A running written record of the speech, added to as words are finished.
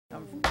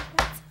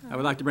I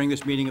would like to bring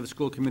this meeting of the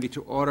school committee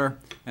to order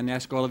and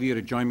ask all of you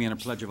to join me in a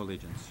pledge of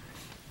allegiance.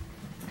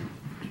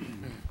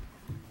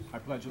 I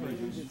pledge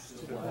allegiance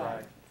to the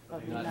flag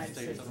of the United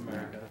States of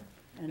America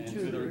and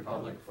to the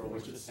republic for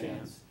which it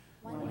stands,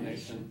 one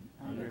nation,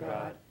 under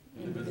God,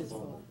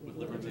 indivisible, with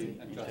liberty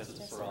and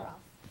justice for all.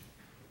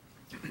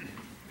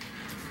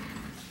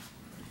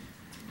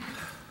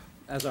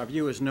 As our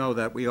viewers know,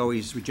 that we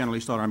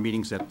generally start our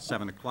meetings at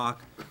 7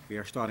 o'clock. We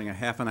are starting a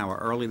half an hour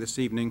early this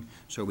evening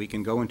so we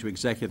can go into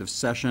executive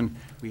session.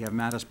 We have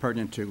matters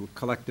pertinent to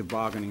collective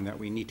bargaining that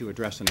we need to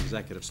address in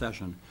executive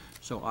session.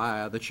 So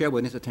the chair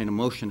would entertain a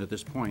motion at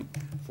this point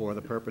for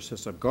the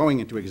purposes of going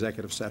into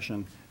executive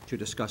session to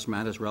discuss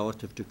matters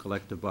relative to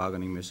collective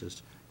bargaining.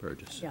 Mrs.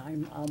 Burgess. Yeah,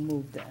 I'll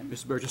move that.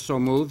 Mrs. Burgess so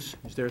moves.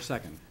 Is there a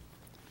second?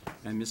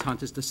 And Ms.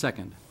 Hunt is the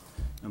second.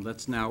 And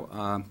let's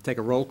now take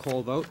a roll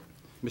call vote.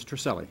 Ms.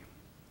 Trisselli,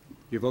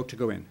 your vote to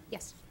go in?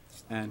 Yes.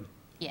 And?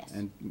 Yes.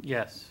 And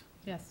Yes.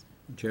 Yes.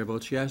 the chair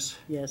votes yes?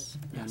 Yes.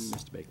 And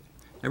Mr. Baker.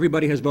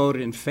 Everybody has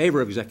voted in favor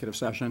of executive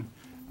session.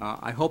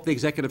 I hope the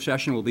executive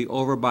session will be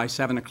over by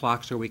 7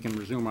 o'clock so we can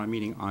resume our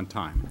meeting on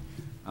time.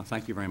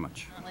 Thank you very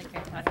much.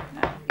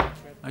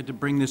 I'd like to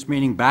bring this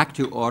meeting back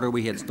to order.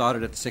 We had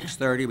started at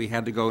 6:30. We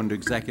had to go into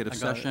executive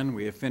session.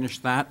 We have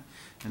finished that,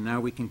 and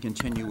now we can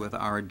continue with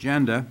our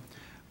agenda,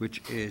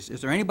 which is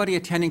there anybody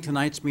attending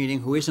tonight's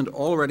meeting who isn't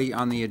already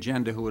on the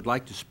agenda who would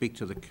like to speak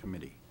to the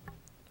committee?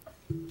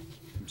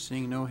 I'm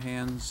seeing no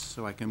hands,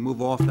 so I can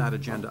move off that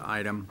agenda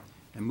item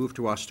and move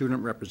to our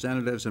student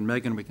representatives. And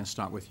Megan, we can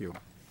start with you.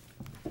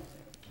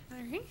 All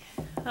right.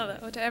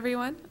 Hello to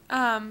everyone.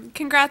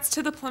 Congrats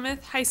to the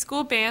Plymouth High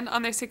School Band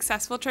on their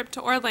successful trip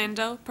to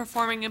Orlando,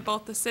 performing in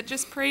both the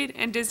Citrus Parade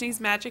and Disney's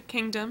Magic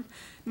Kingdom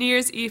New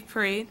Year's Eve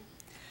Parade.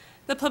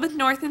 The Plymouth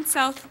North and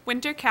South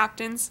Winter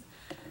Captains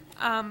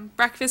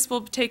breakfast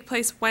will take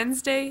place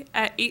Wednesday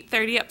at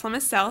 8:30 at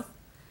Plymouth South.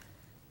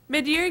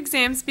 Mid-year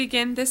exams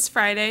begin this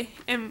Friday,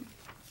 and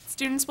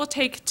students will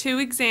take 2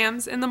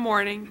 exams in the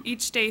morning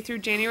each day through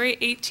January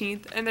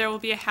 18th, and there will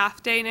be a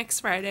half day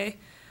next Friday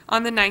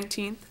on the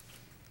 19th.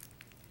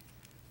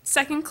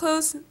 Second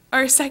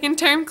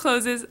term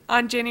closes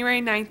on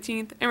January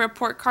 19th, and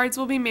report cards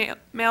will be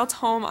mailed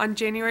home on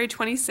January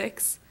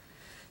 26th.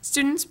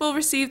 Students will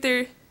receive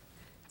their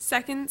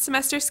second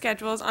semester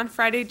schedules on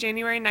Friday,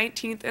 January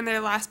 19th in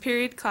their last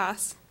period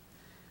class.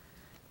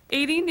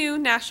 80 new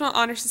National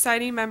Honor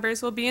Society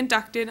members will be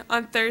inducted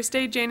on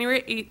Thursday,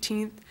 January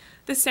 18th.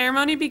 The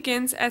ceremony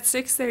begins at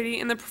 6:30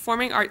 in the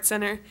Performing Arts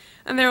Center,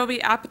 and there will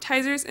be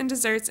appetizers and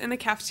desserts in the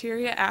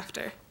cafeteria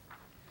after.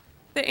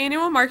 The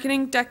annual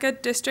Marketing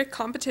DECA District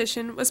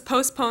competition was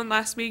postponed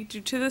last week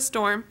due to the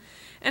storm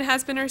and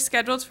has been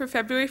rescheduled for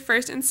February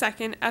 1st and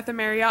 2nd at the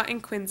Marriott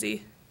in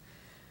Quincy.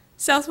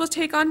 South will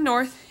take on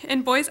North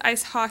in boys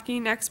ice hockey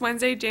next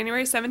Wednesday,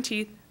 January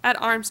 17th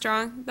at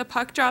Armstrong. The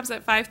puck drops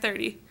at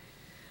 5:30.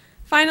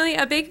 Finally,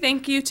 a big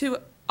thank you to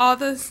all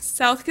the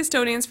South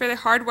custodians for their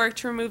hard work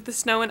to remove the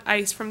snow and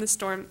ice from the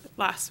storm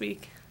last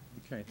week.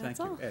 Okay, thank That's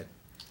you. all. Ed.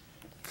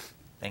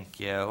 Thank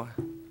you.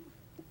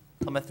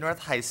 Plymouth North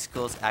High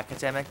School's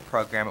academic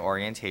program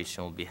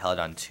orientation will be held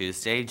on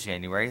Tuesday,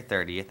 January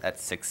 30th at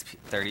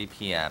 6:30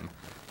 p.m.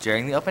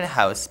 During the open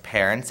house,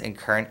 parents and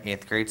current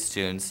 8th grade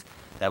students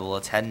that will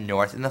attend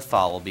North in the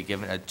fall will be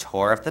given a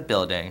tour of the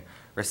building,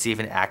 receive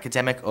an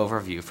academic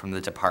overview from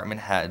the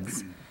department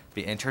heads,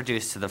 be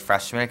introduced to the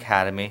Freshman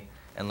Academy,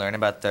 and learn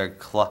about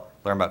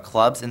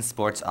clubs and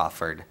sports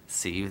offered.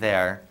 See you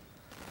there.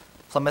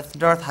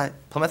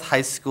 Plymouth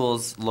High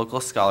School's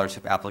local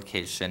scholarship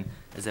application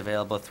is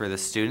available through the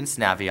Students'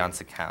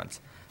 Naviance account.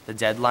 The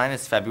deadline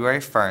is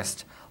February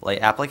 1st.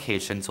 Late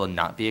applications will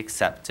not be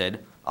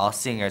accepted. All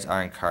seniors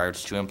are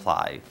encouraged to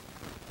apply.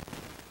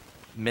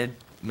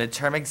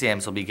 Midterm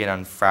exams will begin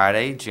on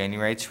Friday,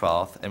 January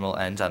 12th, and will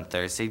end on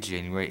Thursday,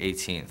 January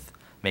 18th.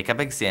 Makeup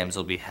exams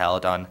will be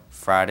held on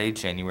Friday,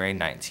 January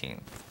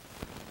 19th.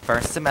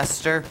 First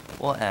semester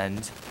will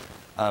end.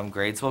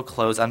 Grades will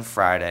close on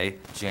Friday,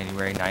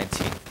 January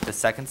 19th. The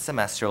second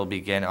semester will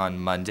begin on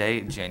Monday,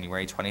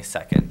 January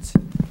 22nd.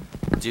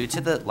 Due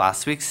to the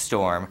last week's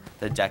storm,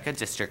 the DECA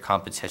District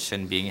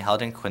competition being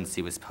held in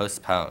Quincy was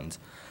postponed.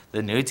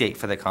 The new date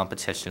for the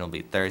competition will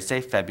be Thursday,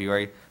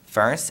 February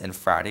 1st and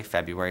Friday,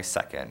 February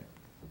 2nd.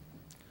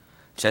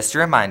 Just a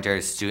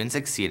reminder, students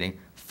exceeding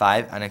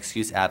 5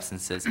 unexcused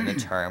absences in a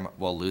term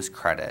will lose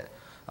credit.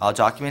 All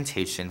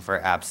documentation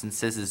for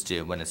absences is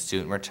due when a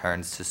student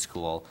returns to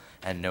school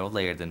and no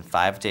later than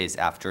 5 days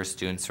after a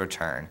student's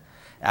return.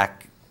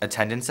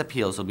 Attendance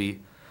appeals will be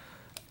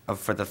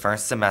for the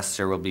first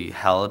semester will be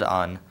held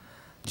on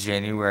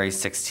January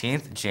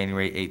 16th,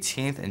 January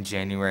 18th, and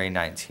January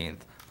 19th.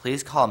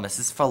 Please call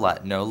Mrs.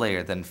 Follett no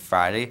later than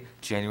Friday,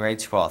 January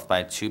 12th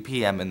by 2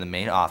 p.m. in the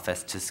main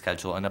office to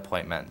schedule an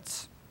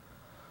appointment.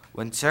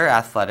 Winter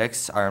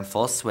athletics are in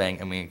full swing,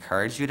 and we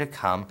encourage you to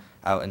come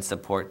out and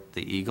support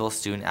the Eagle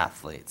student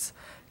athletes.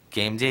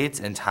 Game dates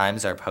and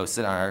times are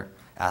posted on our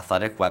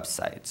athletic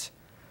website.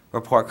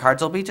 Report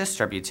cards will be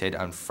distributed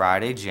on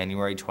Friday,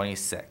 January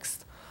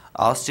 26th.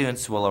 All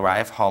students will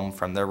arrive home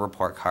from their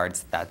report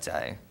cards that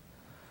day.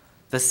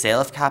 The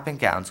sale of cap and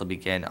gowns will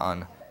begin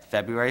on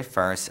February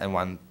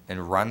 1st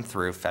and run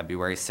through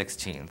February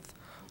 16th.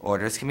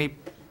 Orders can be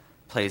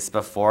placed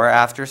before or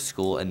after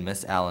school in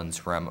Miss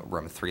Allen's room,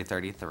 room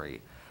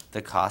 333.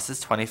 The cost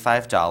is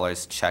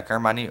 $25, check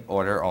or money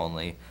order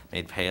only,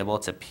 made payable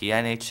to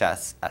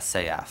PNHS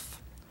SAF.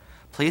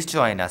 Please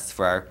join us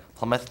for our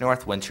Plymouth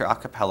North Winter a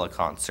cappella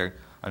concert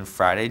on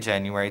Friday,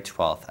 January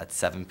 12th at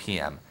 7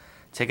 p.m.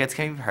 Tickets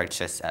can be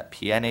purchased at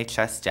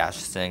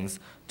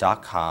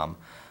pnhs-sings.com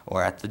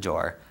or at the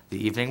door.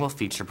 The evening will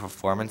feature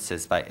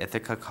performances by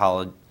Ithaca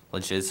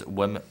College's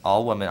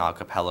all-women a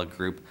cappella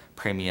group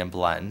Premium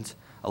Blend,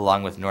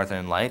 along with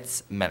Northern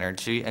Lights,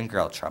 Menergy, and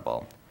Girl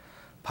Trouble.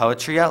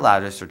 Poetry Out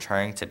Loud is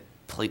returning to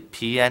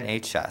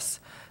PNHS.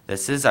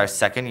 This is our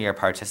second year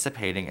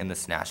participating in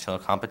this national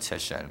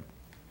competition.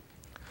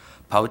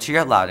 Poetry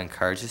Out Loud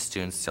encourages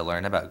students to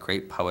learn about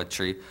great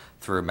poetry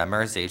through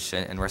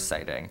memorization and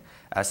reciting.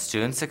 As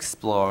students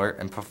explore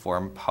and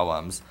perform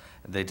poems,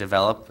 they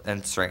develop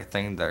and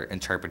strengthen their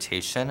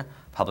interpretation,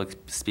 public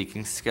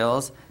speaking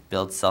skills,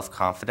 build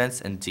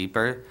self-confidence, and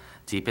deepen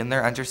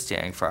their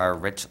understanding for our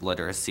rich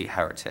literacy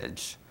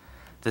heritage.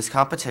 This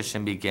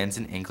competition begins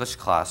in English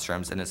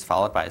classrooms and is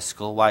followed by a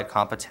school-wide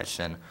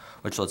competition,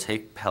 which will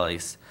take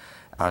place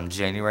on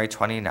January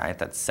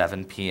 29th at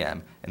 7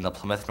 p.m. in the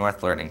Plymouth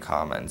North Learning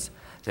Commons.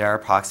 There are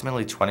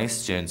approximately 20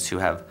 students who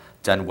have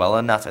done well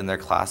enough in their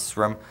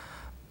classroom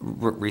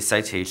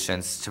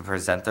recitations to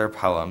present their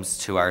poems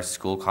to our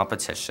school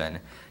competition.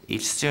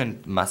 Each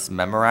student must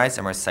memorize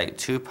and recite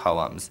 2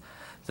 poems.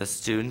 The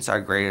students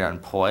are graded on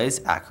poise,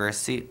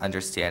 accuracy,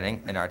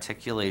 understanding, and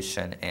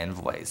articulation and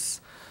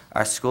voice.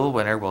 Our school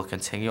winner will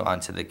continue on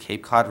to the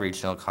Cape Cod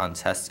Regional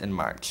Contest in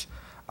March.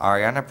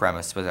 Ariana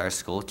Bremis was our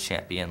school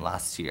champion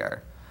last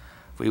year.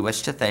 We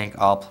wish to thank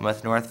all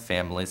Plymouth North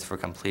families for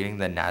completing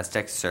the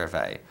NASDAQ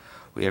survey.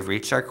 We have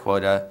reached our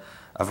quota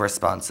of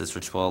responses,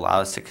 which will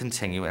allow us to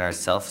continue in our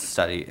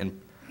self-study in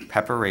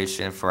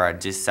preparation for our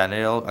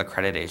decennial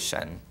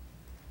accreditation.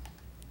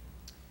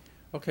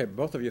 Okay,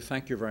 both of you,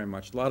 thank you very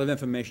much. A lot of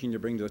information you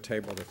bring to the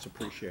table that's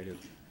appreciated.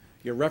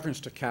 Your reference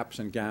to caps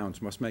and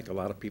gowns must make a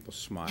lot of people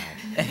smile.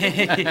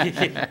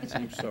 It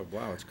seems so,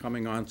 wow, it's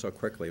coming on so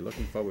quickly.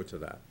 Looking forward to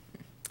that.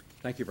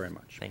 Thank you very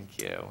much. Thank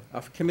you.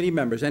 Committee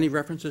members, any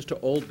references to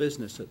old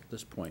business at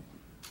this point?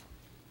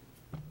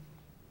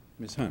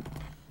 Ms. Hunt?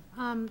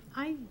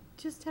 I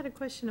just had a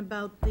question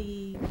about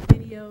the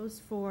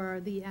videos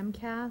for the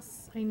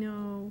MCAS. I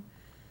know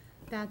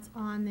that's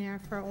on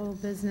there for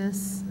old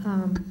business.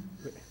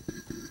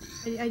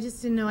 I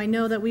just didn't know. I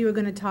know that we were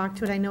going to talk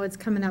to it. I know it's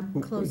coming up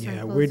closer and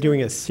Yeah, closer. we're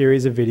doing a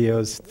series of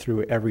videos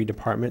through every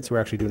department. So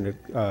we're actually doing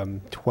a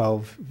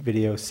 12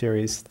 video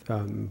series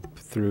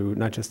through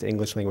not just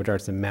English language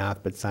arts and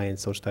math, but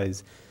science, social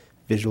studies,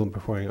 visual and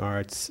performing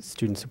arts,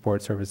 student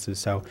support services.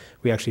 So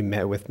we actually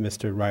met with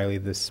Mr. Riley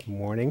this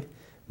morning,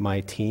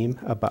 my team,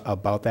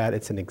 about that.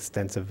 It's an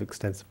extensive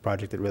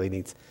project that really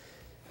needs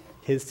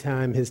his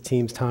time, his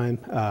team's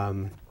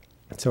time.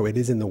 So it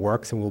is in the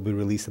works, and we'll be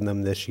releasing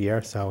them this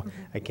year. So Okay.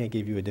 I can't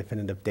give you a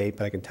definitive date,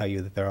 but I can tell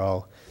you that they're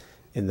all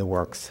in the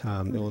works.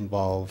 It will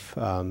involve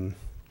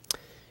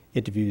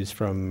interviews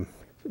from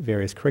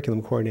various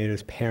curriculum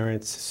coordinators,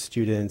 parents,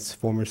 students,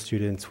 former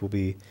students will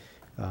be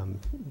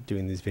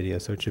doing these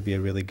videos. So it should be a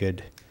really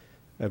good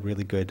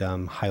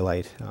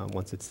highlight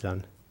once it's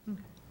done.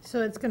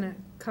 So it's going to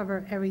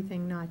cover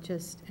everything, not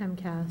just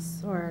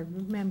MCAS or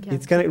MCAS.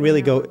 It's going to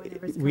really or go,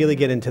 whatever's really coming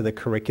get up. into the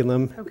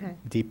curriculum Okay,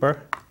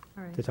 deeper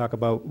all right. to talk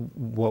about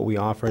what we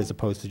offer as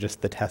opposed to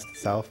just the test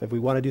itself. If we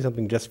want to do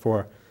something just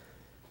for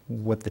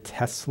what the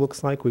test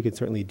looks like, we could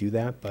certainly do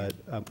that, but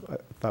I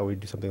thought we'd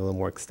do something a little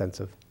more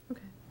extensive.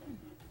 Okay.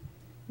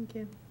 Thank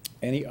you.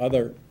 Any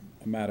other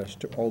matters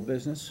to old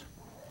business?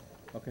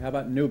 Okay, how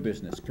about new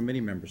business?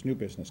 Committee members, new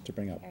business to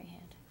bring up.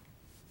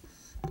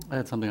 I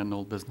had something on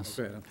old business.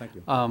 Okay, thank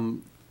you.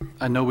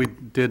 I know we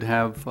did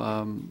have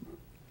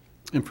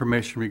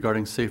information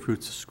regarding safe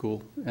routes to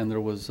school, and there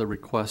was a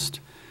request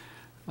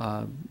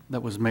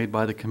that was made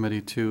by the committee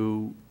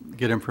to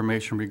get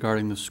information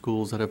regarding the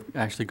schools that have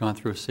actually gone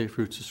through a safe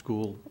routes to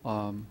school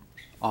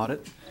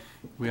audit.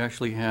 We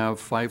actually have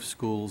 5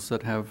 schools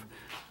that have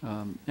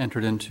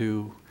entered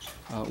into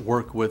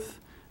work with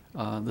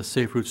the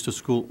Safe Routes to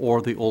School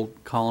or the Old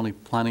Colony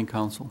Planning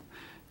Council.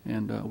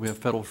 And we have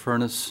Federal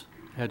Furnace,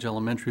 Hedge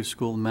Elementary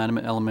School,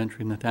 Manamet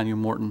Elementary, Nathaniel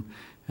Morton,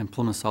 and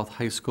Plymouth South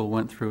High School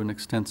went through an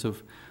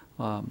extensive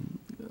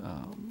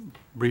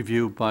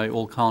review by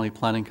Old Colony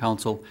Planning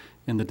Council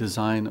in the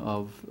design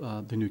of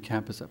the new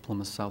campus at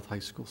Plymouth South High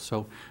School.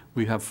 So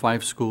we have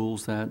 5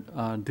 schools that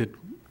did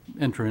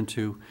enter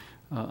into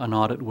an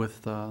audit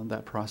with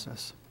that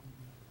process.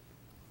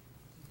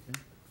 Okay,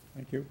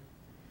 thank you.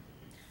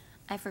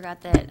 I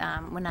forgot that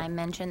when I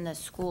mentioned the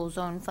school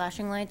zone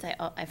flashing lights,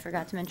 I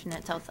forgot to mention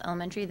at South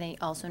Elementary, they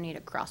also need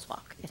a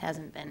crosswalk. It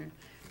hasn't been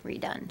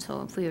redone.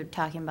 So if we were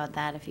talking about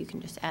that, if you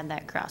can just add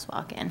that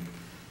crosswalk in.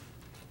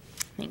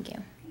 Thank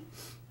you.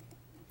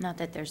 Not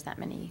that there's that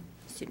many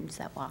students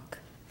that walk.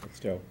 But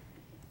still.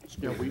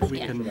 Yeah, we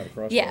Yeah. can, Should have a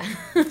crosswalk. Yeah.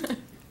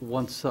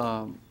 once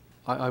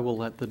I will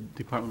let the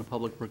Department of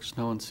Public Works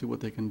know and see what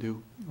they can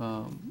do.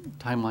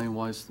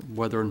 Timeline-wise,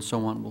 weather and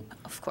so on, we'll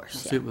Of course,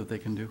 see yeah. what they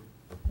can do.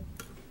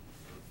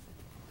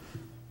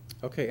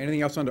 Okay,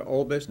 anything else under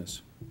old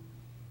business?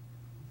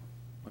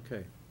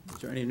 Okay, is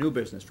there any new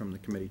business from the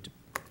committee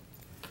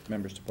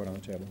members to put on the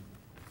table?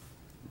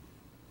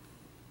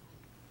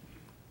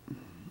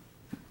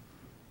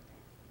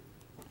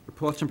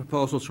 Reports and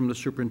proposals from the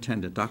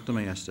superintendent. Dr.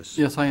 Maestas.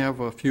 Yes, I have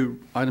a few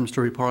items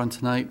to report on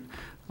tonight.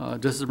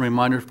 Just as a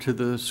reminder to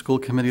the school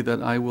committee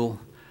that I will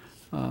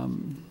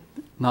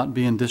not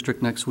be in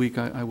district next week.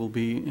 I will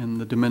be in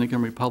the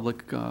Dominican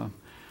Republic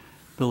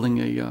building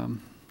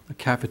a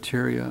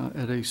cafeteria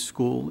at a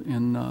school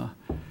in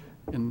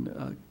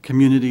a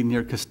community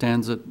near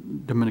Costanza,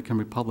 Dominican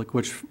Republic,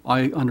 which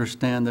I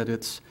understand that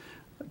it's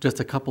just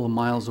a couple of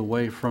miles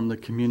away from the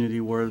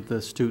community where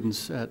the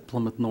students at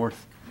Plymouth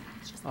North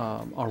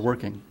are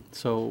working.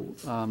 So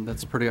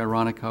that's pretty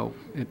ironic how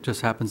it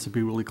just happens to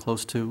be really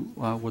close to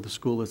where the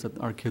school is that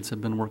our kids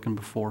have been working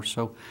before.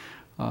 So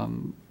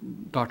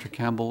Dr.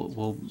 Campbell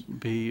will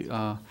be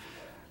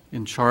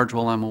in charge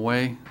while I'm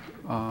away,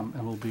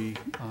 and will be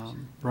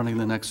running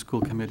the next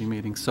school committee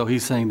meeting. So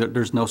he's saying that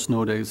there's no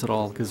snow days at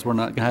all because we're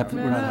not having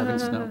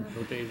snow.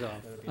 No days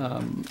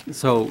off.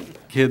 So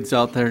kids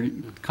out there,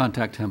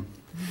 contact him.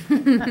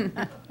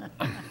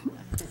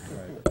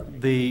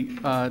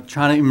 The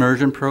China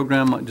Immersion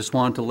Program, I just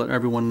wanted to let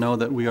everyone know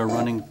that we are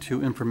running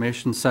 2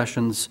 information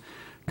sessions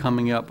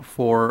coming up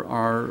for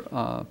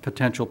our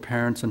potential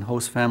parents and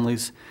host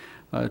families.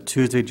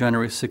 Tuesday,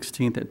 January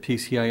 16th at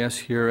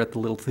PCIS here at the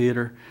Little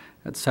Theater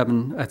at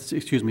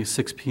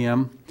 6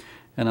 p.m.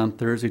 And on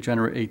Thursday,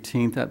 January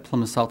 18th at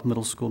Plymouth South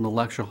Middle School in the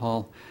lecture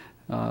hall,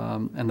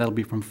 and that'll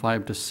be from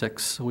 5 to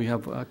 6. So we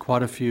have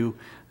quite a few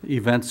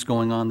events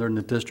going on there in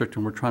the district,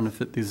 and we're trying to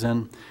fit these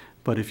in.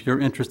 But if you're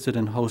interested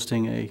in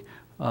hosting a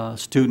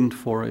student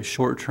for a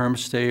short-term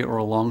stay or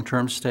a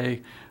long-term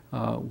stay,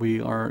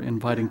 we are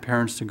inviting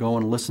parents to go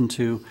and listen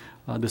to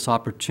this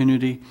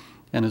opportunity.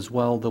 And as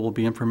well, there will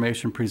be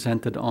information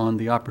presented on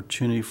the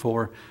opportunity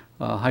for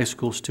high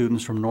school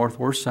students from North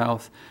or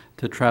South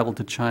to travel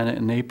to China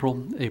in April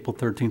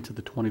 13th to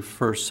the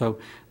 21st. So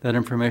that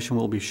information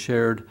will be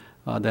shared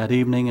that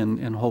evening,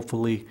 and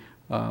hopefully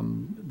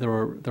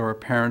there are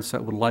parents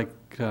that would like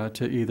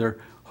to either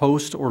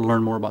host or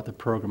learn more about the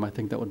program. I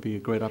think that would be a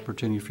great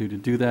opportunity for you to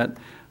do that.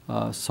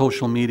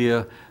 Social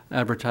media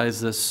advertise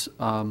this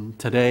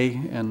today,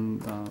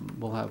 and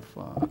we'll have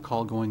a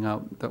call going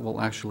out that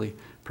will actually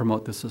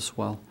promote this as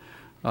well.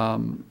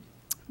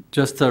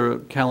 Just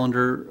a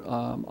calendar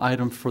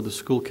item for the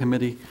school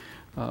committee.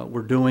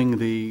 We're doing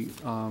the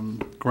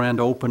grand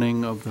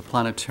opening of the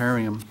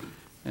planetarium,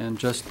 and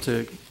just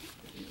to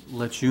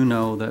let you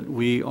know that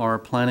we are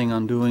planning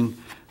on doing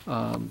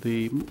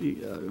the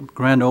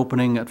grand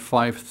opening at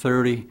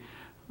 5:30.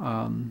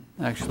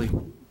 Actually,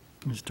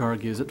 Ms.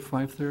 Dargy, is it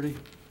 5:30?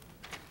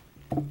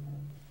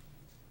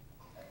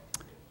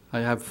 I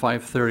have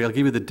 5:30. I'll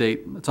give you the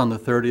date. It's on the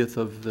 30th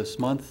of this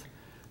month,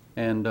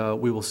 and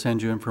we will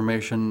send you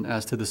information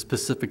as to the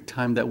specific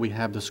time that we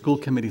have the school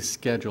committee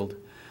scheduled.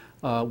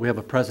 We have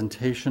a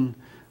presentation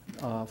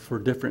for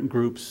different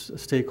groups,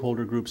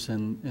 stakeholder groups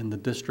in the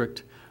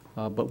district,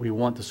 but we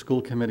want the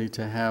school committee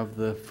to have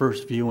the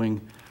first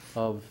viewing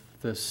of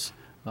this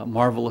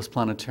marvelous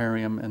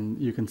planetarium, and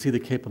you can see the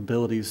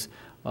capabilities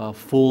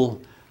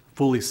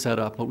fully set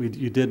up. But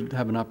you did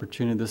have an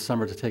opportunity this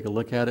summer to take a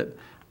look at it,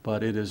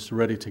 but it is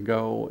ready to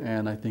go,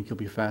 and I think you'll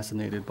be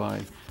fascinated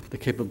by the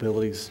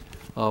capabilities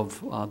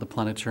of the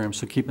planetarium.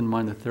 So keep in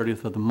mind the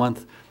 30th of the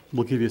month.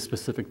 We'll give you a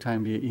specific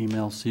time via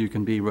email so you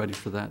can be ready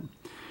for that.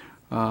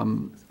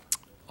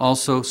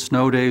 Also,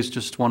 snow days,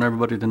 just want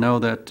everybody to know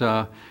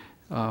that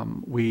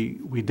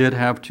we did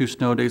have 2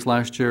 snow days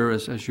last year,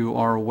 as you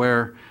are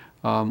aware.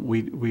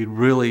 We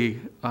really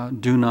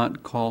do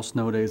not call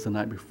snow days the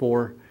night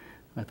before.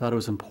 I thought it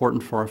was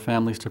important for our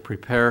families to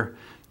prepare.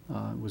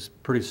 It was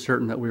pretty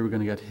certain that we were going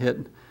to get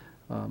hit.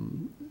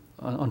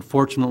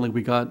 Unfortunately,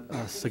 we got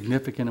a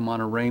significant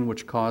amount of rain,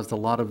 which caused a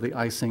lot of the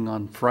icing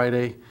on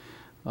Friday.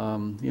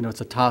 You know,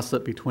 it's a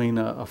toss-up between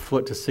a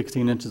foot to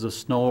 16 inches of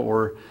snow,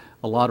 or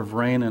a lot of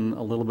rain and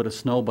a little bit of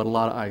snow, but a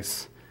lot of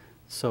ice.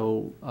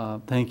 So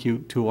thank you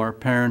to our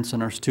parents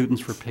and our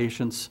students for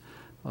patience.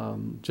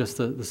 Just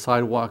the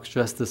sidewalks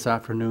just this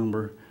afternoon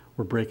were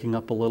breaking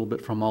up a little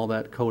bit from all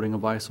that coating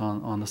of ice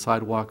on the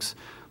sidewalks.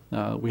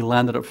 We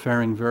landed up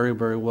faring very,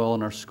 very well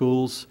in our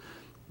schools.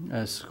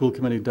 As school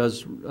committee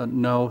does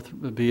know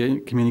via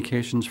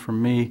communications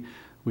from me,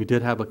 we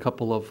did have a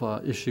couple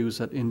of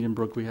issues at Indian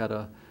Brook. We had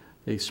a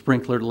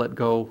sprinkler let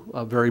go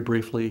very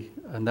briefly,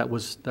 and that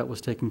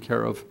was taken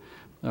care of.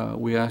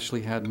 We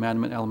actually had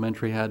Management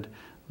Elementary had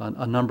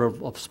a number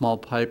of small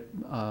pipe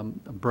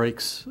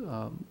breaks,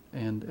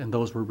 and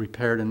those were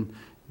repaired, and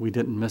we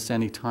didn't miss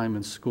any time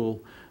in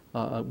school.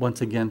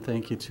 Once again,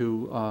 thank you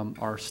to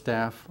our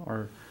staff,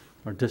 our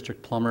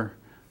district plumber,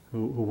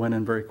 who went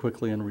in very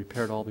quickly and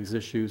repaired all these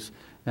issues,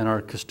 and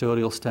our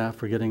custodial staff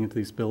for getting into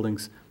these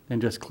buildings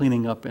and just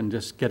cleaning up and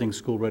just getting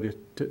school ready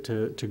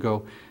to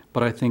go.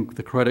 But I think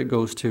the credit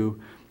goes to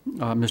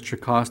Mr.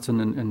 Costin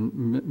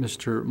and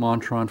Mr.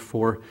 Montron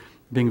for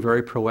being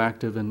very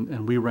proactive,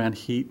 and we ran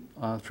heat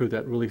through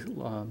that really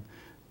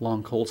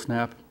long cold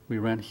snap. We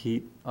ran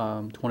heat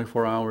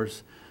 24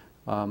 hours,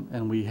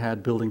 and we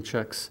had building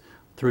checks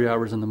 3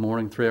 hours in the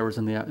morning, 3 hours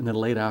in the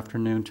late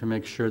afternoon to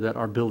make sure that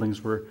our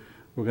buildings were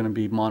going to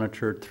be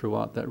monitored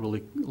throughout that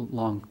really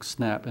long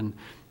snap. And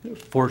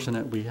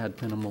fortunate we had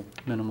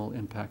minimal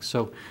impact.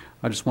 So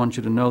I just want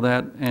you to know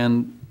that,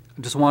 and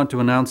I just wanted to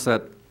announce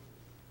that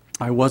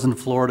I was in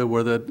Florida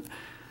where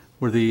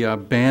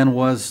the band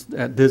was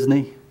at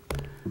Disney,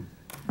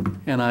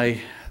 and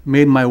I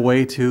made my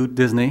way to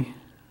Disney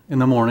in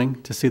the morning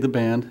to see the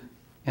band,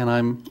 and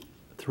I'm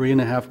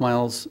 3.5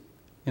 miles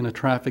in a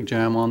traffic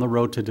jam on the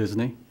road to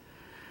Disney,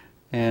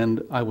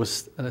 and I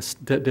was at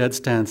a dead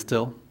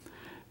standstill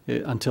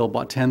until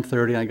about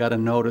 10:30. I got a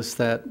notice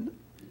that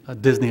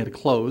Disney had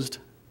closed.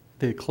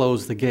 They had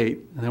closed the gate,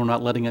 and they were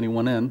not letting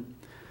anyone in.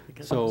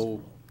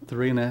 So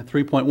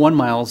 3.1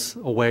 miles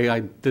away, I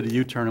did a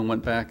U-turn and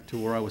went back to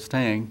where I was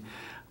staying.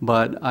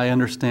 But I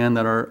understand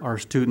that our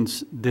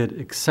students did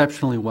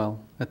exceptionally well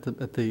at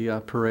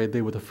the parade.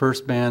 They were the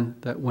first band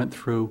that went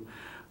through,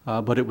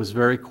 but it was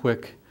very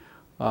quick.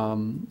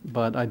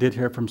 But I did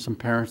hear from some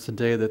parents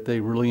today that they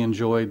really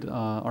enjoyed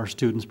our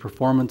students'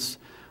 performance,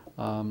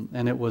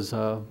 and it was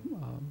a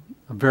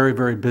very,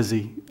 very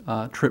busy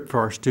trip for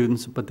our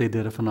students, but they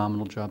did a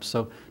phenomenal job.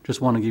 So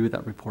just want to give you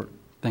that report.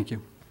 Thank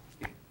you.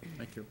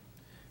 Thank you.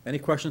 Any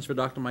questions for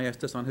Dr.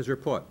 Maestas on his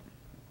report?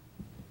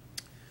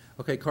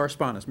 Okay,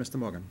 correspondence, Mr.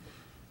 Morgan.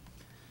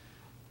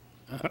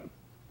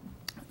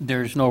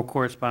 There's no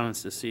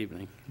correspondence this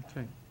evening.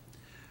 Okay.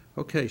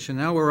 Okay, so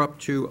now we're up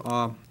to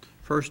our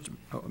first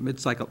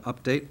mid-cycle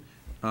update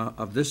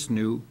of this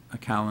new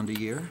calendar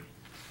year.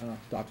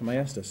 Dr.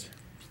 Maestas.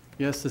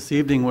 Yes, this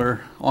evening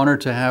we're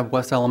honored to have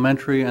West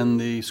Elementary and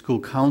the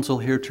school council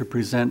here to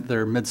present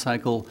their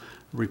mid-cycle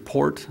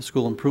report,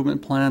 school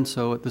improvement plan.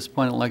 So at this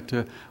point, I'd like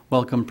to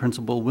welcome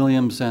Principal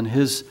Williams and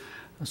his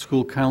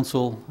school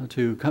council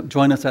to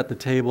join us at the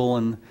table,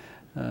 and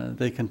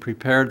they can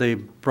prepare. They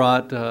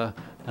brought a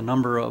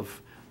number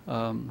of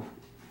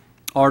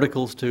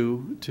articles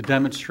to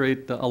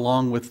demonstrate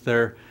along with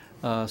their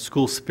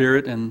school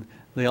spirit, and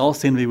they all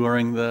seem to be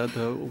wearing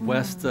the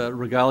West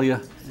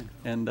regalia,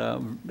 and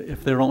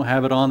if they don't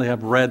have it on, they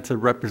have red to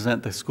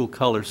represent the school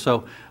colors.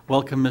 So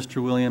welcome,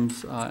 Mr.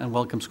 Williams, and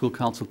welcome school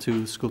council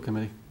to the school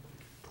committee.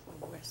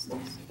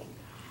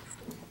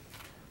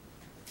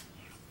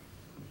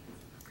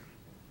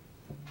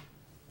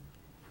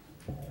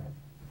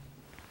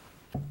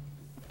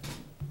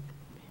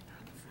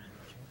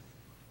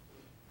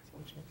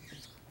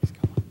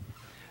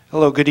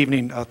 Hello, good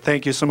evening.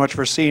 Thank you so much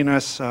for seeing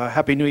us.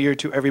 Happy New Year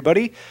to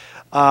everybody.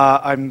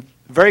 I'm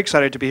very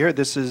excited to be here.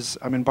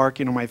 I'm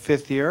embarking on my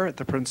 5th year as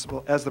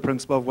the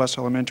principal of West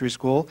Elementary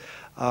School.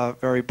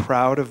 Very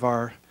proud of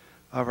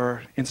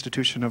our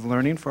institution of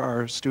learning for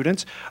our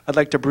students. I'd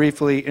like to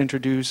briefly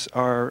introduce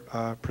our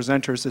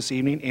presenters this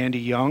evening. Andy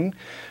Young,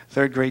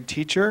 3rd grade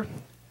teacher.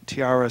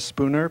 Tiara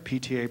Spooner,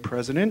 PTA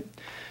president.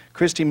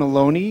 Christy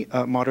Maloney,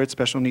 moderate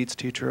special needs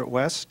teacher at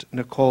West.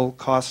 Nicole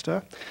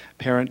Costa,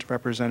 parent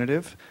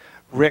representative.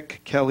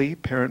 Rick Kelly,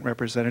 parent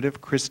representative.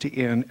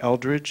 Christy Ann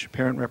Eldridge,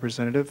 parent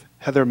representative.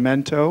 Heather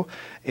Mento,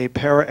 a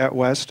para at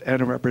West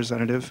and a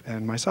representative,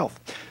 and myself.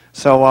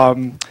 So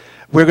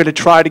we're going to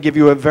try to give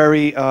you a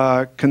very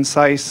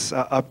concise,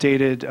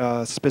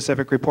 updated,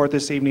 specific report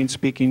this evening,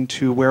 speaking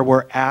to where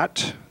we're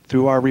at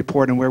through our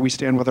report and where we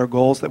stand with our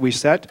goals that we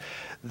set.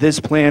 This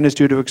plan is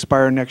due to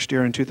expire next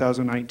year in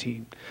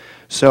 2019.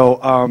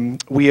 So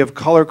we have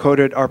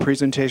color-coded our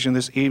presentation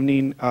this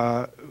evening.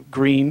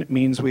 Green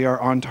means we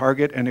are on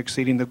target and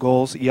exceeding the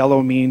goals.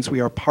 Yellow means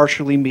we are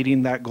partially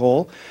meeting that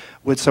goal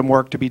with some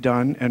work to be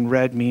done. And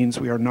red means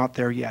we are not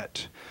there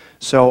yet.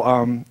 So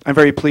I'm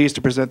very pleased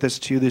to present this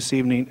to you this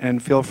evening,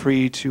 and feel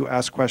free to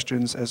ask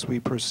questions as we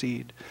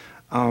proceed.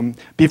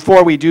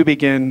 Before we do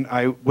begin,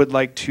 I would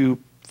like to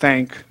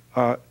thank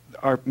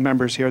our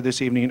members here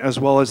this evening, as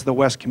well as the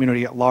West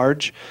community at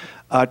large.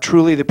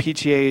 Truly, the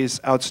PTA is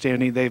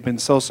outstanding. They've been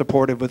so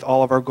supportive with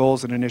all of our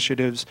goals and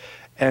initiatives,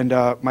 and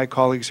my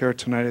colleagues here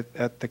tonight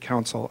at the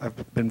council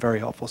have been very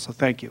helpful, so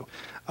thank you.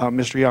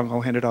 Mr. Young,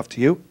 I'll hand it off to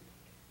you.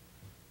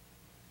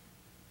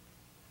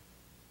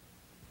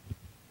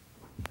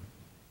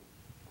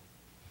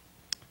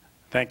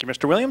 Thank you,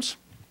 Mr. Williams.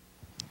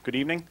 Good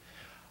evening.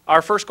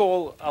 Our first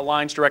goal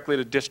aligns directly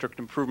to district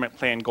improvement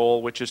plan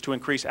goal, which is to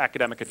increase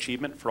academic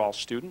achievement for all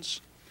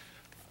students.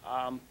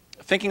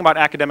 Thinking about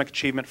academic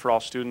achievement for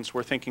all students,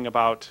 we're thinking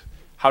about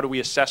how do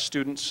we assess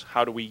students,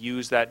 how do we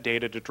use that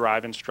data to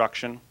drive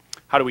instruction,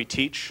 how do we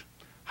teach,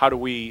 how do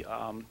we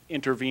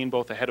intervene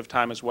both ahead of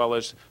time as well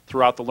as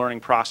throughout the learning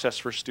process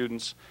for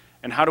students,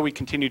 and how do we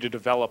continue to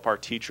develop our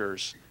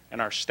teachers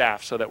and our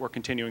staff so that we're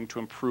continuing to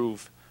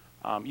improve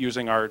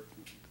using our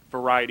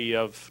variety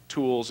of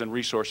tools and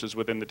resources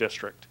within the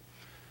district.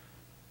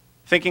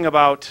 Thinking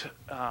about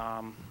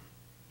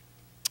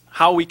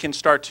how we can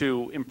start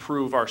to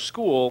improve our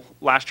school,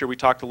 last year we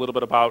talked a little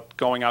bit about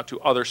going out to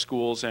other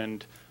schools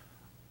and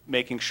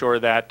making sure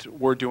that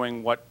we're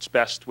doing what's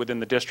best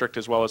within the district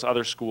as well as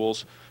other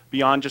schools.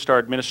 Beyond just our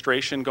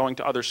administration going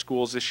to other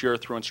schools this year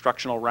through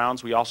instructional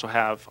rounds, we also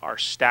have our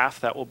staff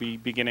that will be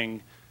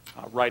beginning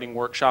writing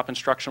workshop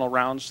instructional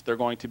rounds. They're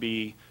going to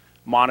be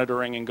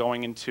monitoring and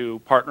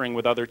partnering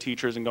with other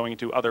teachers and going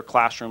into other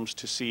classrooms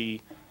to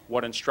see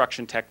what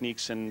instruction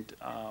techniques and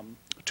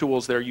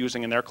tools they're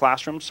using in their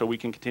classrooms so we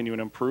can continue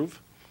to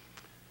improve.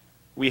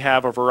 We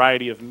have a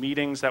variety of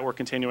meetings that we're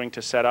continuing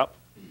to set up.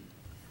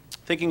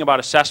 Thinking about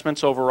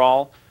assessments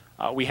overall,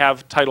 we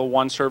have Title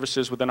I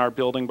services within our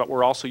building, but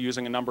we're also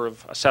using a number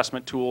of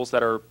assessment tools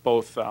that are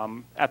both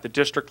at the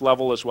district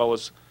level as well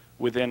as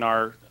within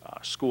our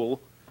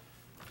school.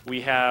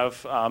 We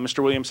have,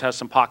 Mr. Williams has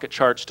some pocket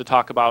charts to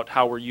talk about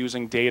how we're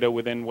using data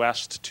within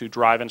West to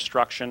drive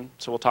instruction,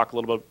 so we'll talk a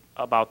little bit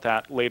about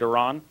that later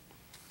on.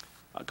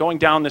 Going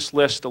down this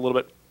list a little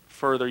bit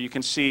further, you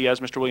can see, as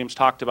Mr. Williams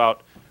talked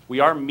about, we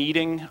are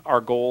meeting our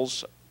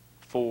goals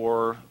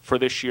for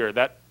this year.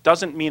 That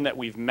doesn't mean that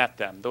we've met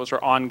them. Those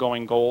are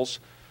ongoing goals.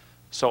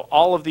 So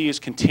all of these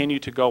continue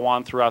to go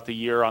on throughout the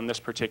year on this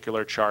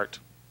particular chart.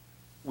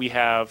 We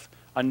have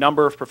a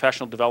number of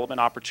professional development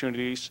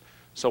opportunities.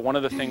 So one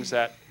of the things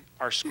that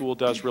our school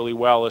does really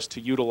well is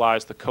to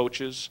utilize the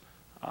coaches,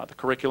 the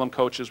curriculum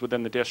coaches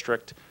within the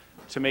district,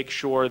 to make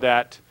sure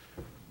that,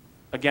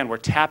 again, we're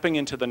tapping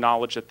into the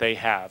knowledge that they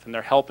have, and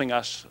they're helping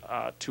us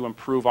to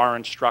improve our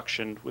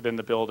instruction within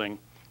the building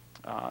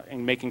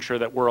and making sure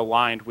that we're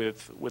aligned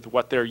with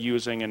what they're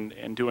using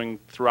and doing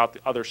throughout the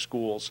other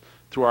schools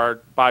through our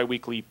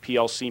biweekly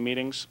PLC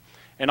meetings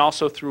and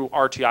also through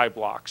RTI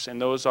blocks.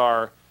 And those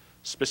are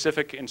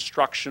specific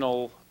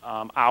instructional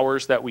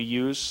hours that we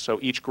use. So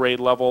each grade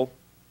level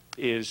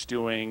is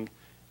doing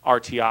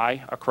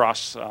RTI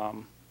across,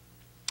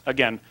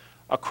 again,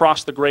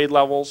 across the grade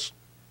levels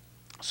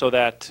so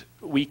that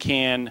we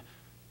can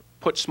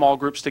put small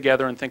groups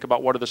together and think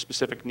about what are the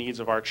specific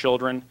needs of our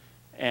children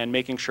and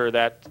making sure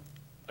that,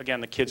 again,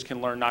 the kids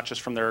can learn not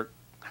just from their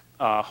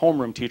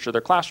homeroom teacher,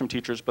 their classroom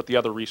teachers, but the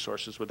other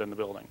resources within the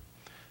building.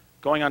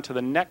 Going on to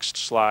the next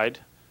slide.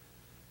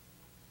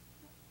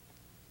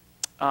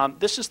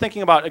 This is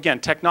thinking about, again,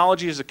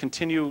 technology is a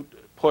continued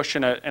push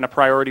and a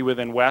priority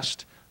within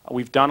West.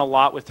 We've done a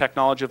lot with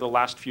technology over the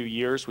last few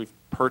years. We've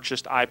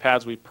purchased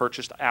iPads, we've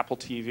purchased Apple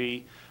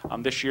TV.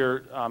 This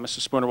year,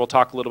 Mrs. Spooner will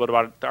talk a little bit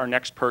about our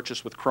next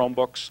purchase with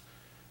Chromebooks,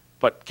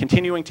 but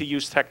continuing to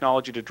use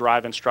technology to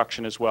drive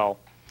instruction as well.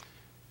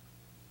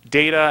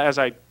 Data, as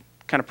I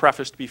kind of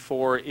prefaced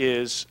before,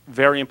 is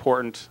very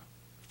important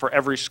for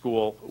every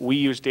school. We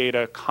use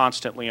data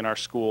constantly in our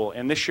school,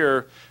 and this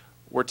year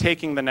we're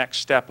taking the next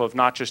step of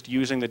not just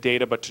using the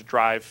data but to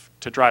drive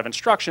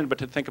instruction, but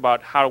to think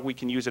about how we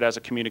can use it as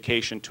a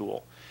communication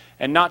tool.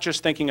 And not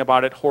just thinking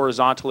about it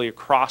horizontally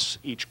across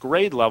each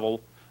grade level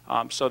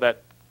so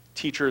that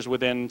teachers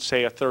within,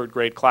 say, a third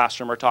grade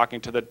classroom are talking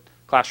to the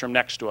classroom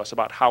next to us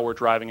about how we're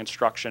driving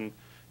instruction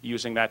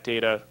using that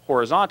data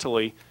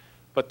horizontally.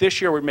 But this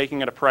year we're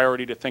making it a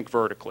priority to think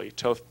vertically.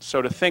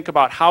 So to think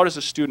about how does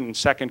a student in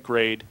second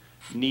grade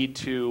need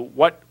to,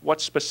 what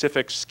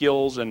specific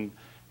skills and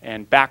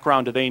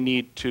background do they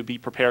need to be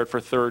prepared for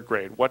third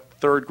grade? What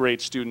third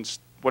grade students,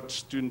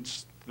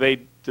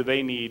 do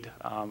they need,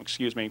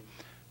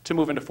 to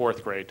move into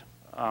fourth grade?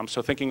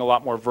 So thinking a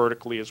lot more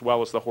vertically as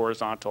well as the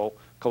horizontal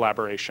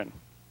collaboration.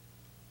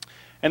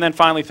 And then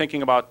finally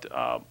thinking about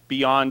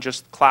beyond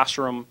just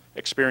classroom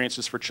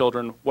experiences for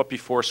children, what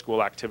before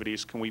school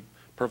activities can we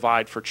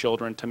provide for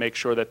children to make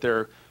sure that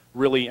they're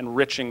really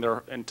enriching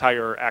their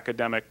entire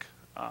academic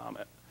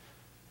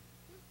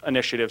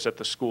initiatives at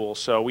the school.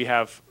 So we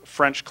have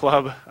French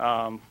Club,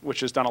 which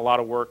has done a lot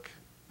of work,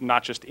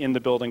 not just in the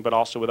building, but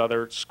also with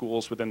other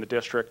schools within the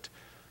district.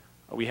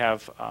 We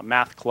have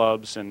math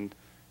clubs and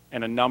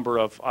a number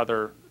of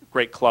other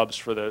great clubs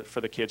for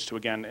the kids to,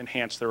 again,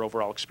 enhance their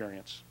overall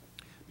experience.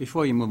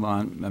 Before you move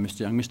on,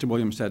 Mr. Young, Mr.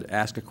 Williams said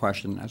ask a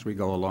question as we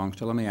go along,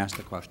 so let me ask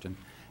the question.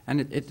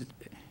 And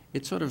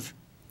it sort of,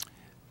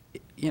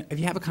 you know, if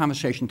you have a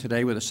conversation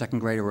today with a second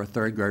grader or a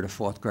third grader or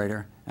fourth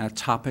grader, and a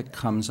topic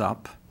comes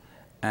up,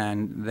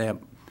 and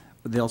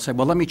they'll say,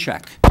 well, let me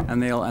check,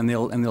 and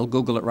they'll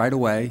Google it right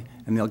away,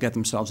 and they'll get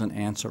themselves an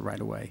answer right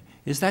away.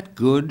 Is that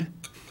good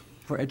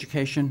for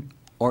education,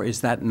 or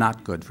is that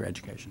not good for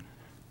education?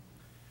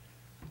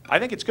 I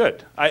think it's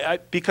good,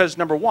 because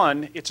number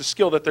one, it's a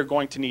skill that they're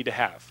going to need to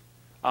have.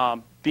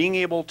 Being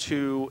able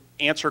to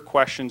answer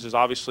questions is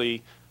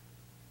obviously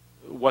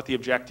what the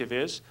objective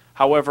is.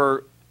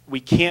 However, we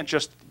can't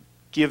just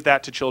give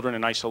that to children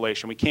in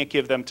isolation. We can't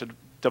give them to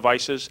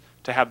devices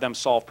to have them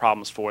solve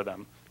problems for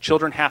them.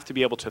 Children have to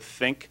be able to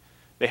think.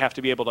 They have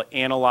to be able to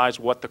analyze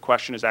what the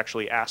question is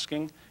actually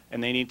asking,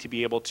 and they need to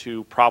be able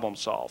to problem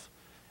solve.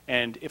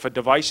 And if a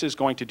device is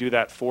going to do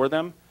that for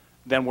them,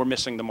 then we're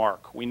missing the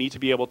mark. We need to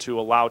be able to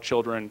allow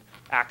children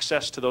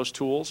access to those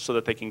tools so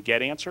that they can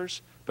get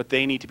answers, but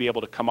they need to be able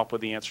to come up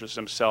with the answers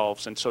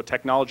themselves. And so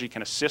technology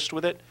can assist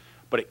with it,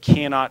 but it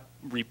cannot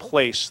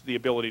replace the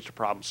ability to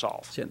problem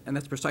solve. See, and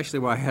that's precisely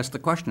why I asked the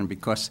question,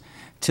 because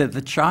to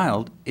the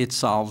child, it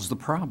solves the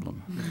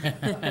problem.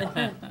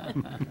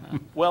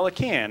 Well, it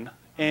can,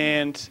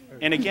 and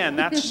again,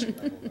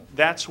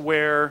 that's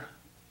why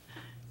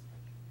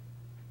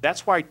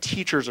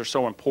teachers are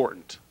so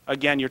important.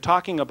 Again, you're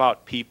talking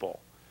about people,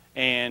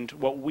 and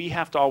what we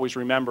have to always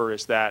remember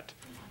is that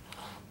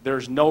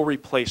there's no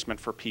replacement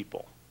for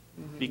people,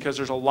 because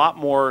there's a lot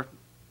more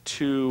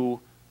to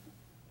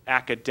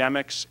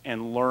academics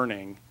and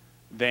learning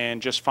than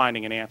just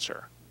finding an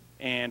answer.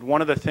 And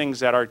one of the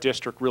things that our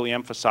district really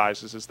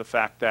emphasizes is the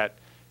fact that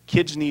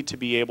kids need to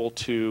be able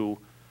to,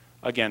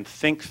 again,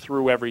 think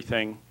through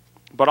everything,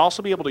 but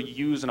also be able to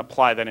use and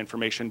apply that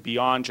information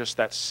beyond just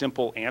that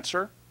simple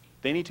answer.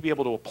 They need to be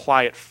able to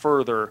apply it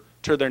further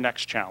to their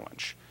next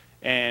challenge.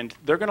 And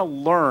they're going to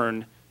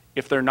learn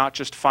if they're not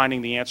just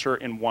finding the answer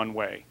in one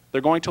way.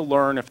 They're going to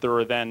learn if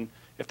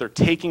they're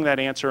taking that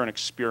answer and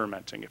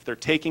experimenting, if they're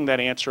taking that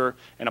answer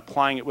and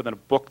applying it within a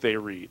book they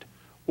read,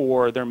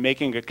 or they're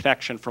making a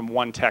connection from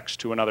one text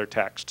to another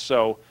text.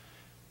 So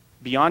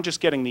beyond just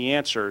getting the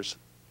answers,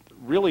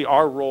 really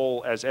our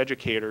role as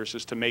educators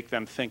is to make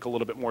them think a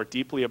little bit more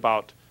deeply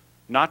about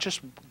not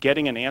just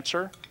getting an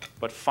answer,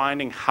 but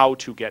finding how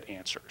to get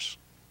answers.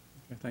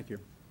 Okay, thank you.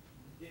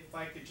 If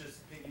I could just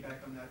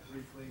piggyback on that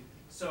briefly.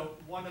 So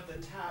one of the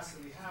tasks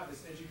that we have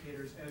as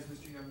educators, as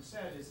Mr. Young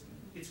said, is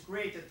it's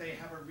great that they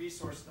have a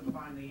resource to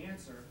find the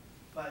answer,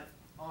 but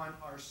on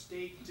our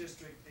state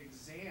district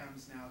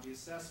exams now, the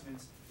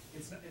assessments,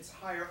 it's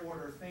higher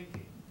order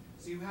thinking.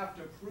 So you have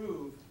to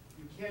prove,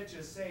 you can't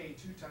just say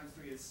 2 times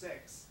 3 is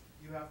 6.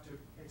 You have to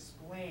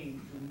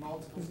explain through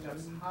multiple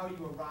steps how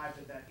you arrived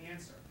at that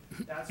answer.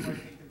 That's where I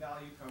think the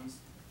value comes,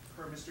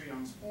 per Mr.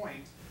 Young's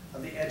point,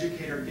 of the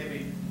educator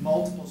giving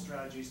multiple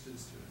strategies to the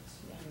students.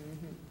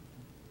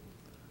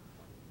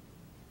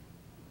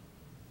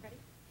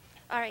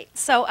 All right,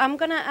 so I'm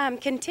going to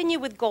continue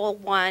with Goal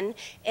 1,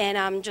 and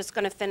I'm just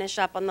going to finish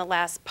up on the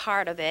last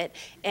part of it.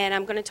 And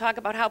I'm going to talk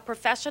about how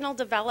professional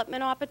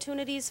development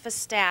opportunities for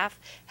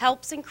staff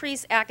helps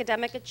increase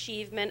academic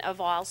achievement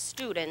of all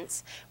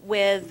students,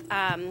 with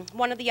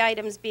one of the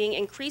items being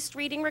increased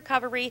reading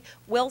recovery,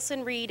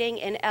 Wilson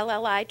reading, and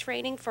LLI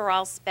training for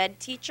all SPED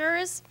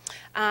teachers.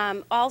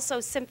 Also,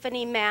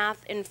 symphony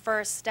math and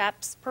first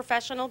steps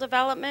professional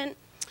development.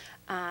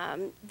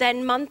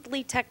 Then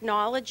monthly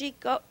technology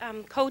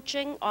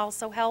coaching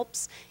also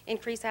helps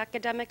increase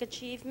academic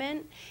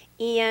achievement.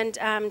 And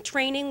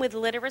training with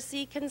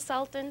literacy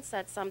consultants,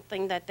 that's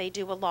something that they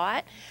do a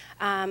lot.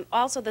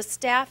 Also, the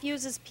staff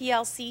uses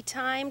PLC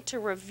time to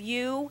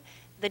review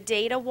the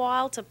data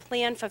wall to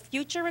plan for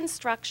future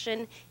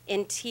instruction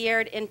in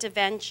tiered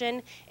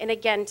intervention. And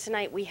again,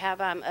 tonight we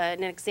have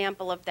an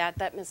example of that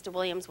Mr.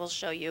 Williams will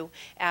show you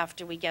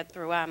after we get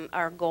through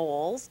our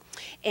goals.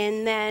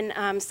 And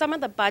then some of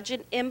the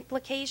budget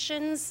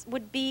implications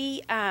would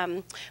be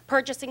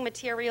purchasing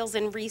materials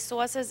and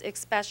resources,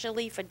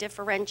 especially for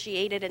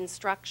differentiated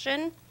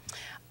instruction.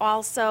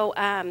 Also,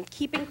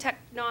 keeping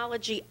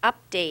technology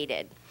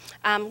updated.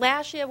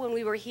 Last year when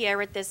we were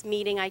here at this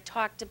meeting, I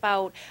talked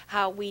about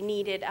how we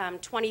needed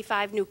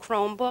 25 new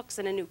Chromebooks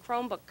and a new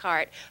Chromebook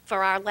cart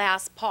for our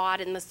last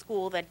pod in the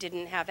school that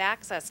didn't have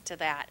access to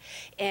that.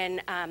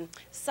 And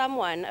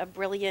someone, a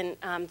brilliant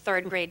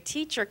third grade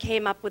teacher,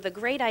 came up with a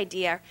great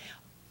idea.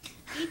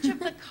 Each of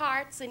the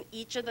carts in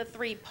each of the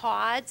 3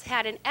 pods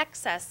had an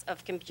excess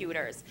of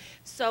computers.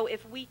 So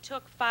if we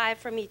took 5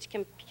 from each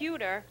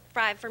computer,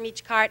 5 from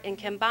each cart, and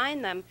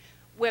combined them,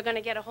 we're going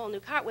to get a whole new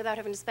cart without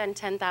having to spend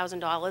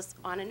 $10,000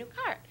 on a new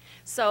cart.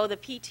 So the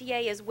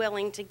PTA is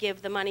willing to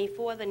give the money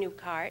for the new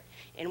cart,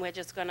 and we're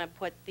just going to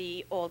put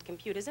the old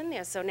computers in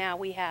there. So now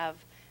we have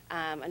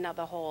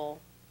another whole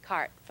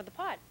cart for the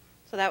pod.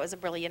 So that was a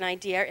brilliant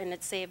idea, and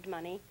it saved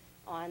money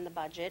on the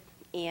budget,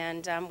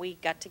 and we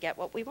got to get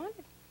what we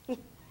wanted.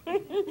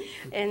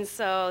 And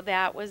so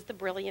that was the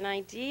brilliant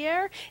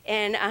idea.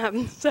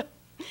 And so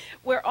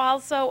we're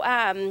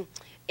also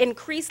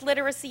increased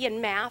literacy in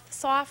math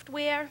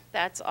software.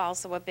 That's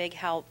also a big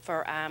help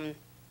for,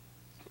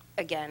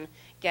 again,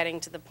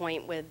 getting to the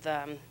point with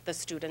the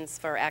students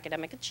for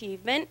academic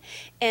achievement.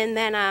 And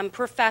then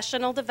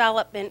professional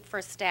development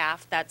for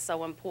staff. That's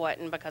so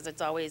important because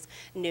it's always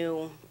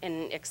new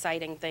and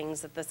exciting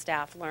things that the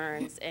staff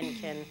learns and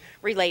can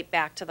relate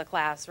back to the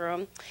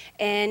classroom.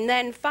 And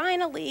then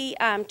finally,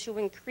 to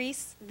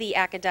increase the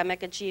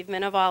academic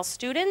achievement of all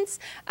students,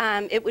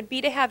 it would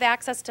be to have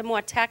access to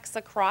more texts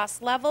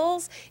across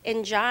levels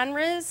and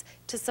genres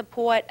to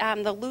support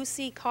the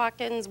Lucy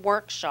Calkins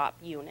workshop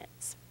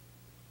units.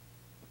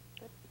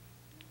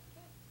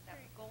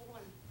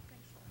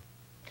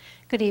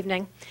 Good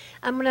evening.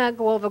 I'm going to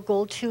go over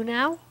Goal 2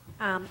 now.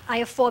 I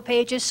have 4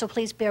 pages, so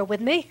please bear with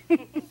me.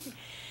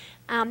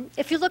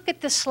 If you look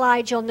at this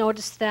slide, you'll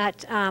notice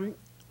that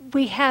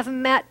we have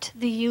met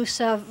the use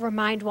of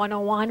Remind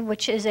 101,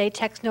 which is a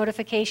text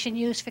notification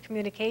used for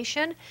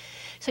communication.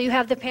 So you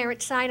have the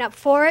parents sign up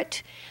for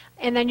it,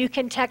 And then you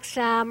can text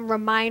them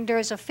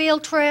reminders of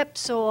field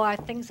trips or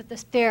things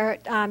that their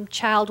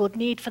child would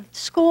need for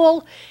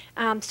school.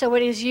 So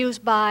it is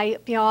used by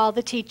all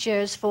the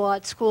teachers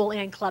for school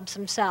and clubs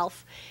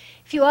themselves.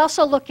 If you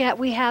also look at,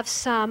 we have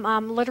some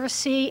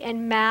literacy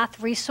and math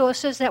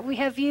resources that we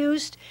have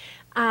used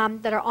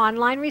that are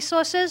online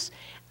resources.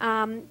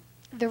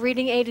 The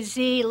Reading A to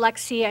Z,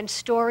 Lexia, and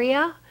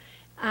Storia.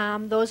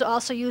 Those are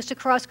also used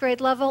across grade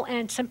level,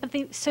 and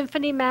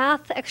Symphony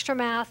Math, Extra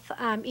Math,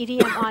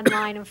 EDM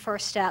Online, and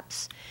First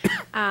Steps.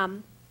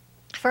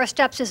 First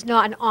Steps is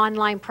not an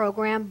online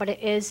program, but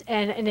it is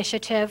an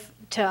initiative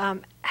to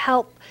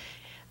help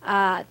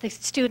the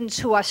students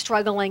who are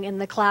struggling in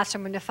the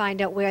classroom and to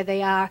find out where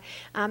they are.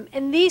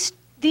 And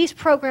these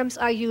programs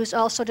are used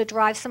also to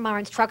drive some of our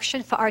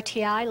instruction for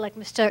RTI, like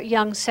Mr.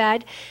 Young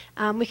said.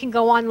 We can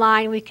go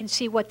online, we can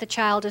see what the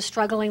child is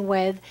struggling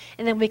with,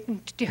 and then we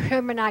can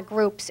determine our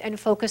groups and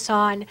focus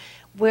on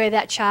where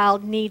that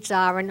child needs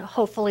are, and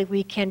hopefully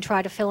we can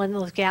try to fill in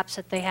those gaps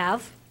that they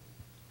have.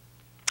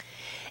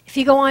 If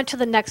you go on to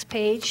the next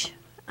page,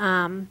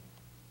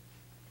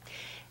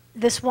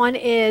 this one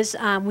is,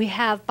 we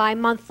have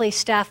bi-monthly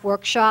staff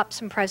workshops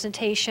and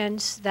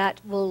presentations that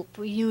will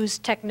use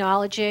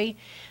technology.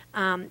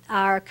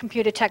 Our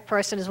computer tech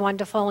person is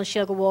wonderful, and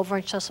she'll go over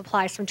and she'll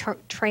supply some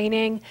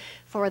training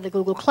for the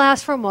Google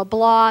Classroom or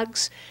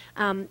blogs,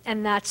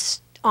 and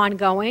that's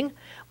ongoing.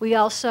 We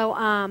also,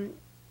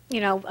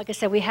 like I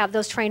said, we have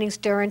those trainings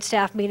during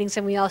staff meetings,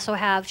 and we also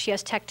have, she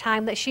has tech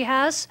time that she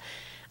has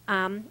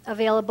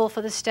available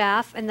for the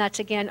staff, and that's,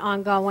 again,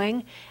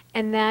 ongoing.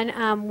 And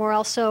then we're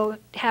also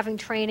having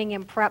training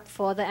and prep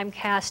for the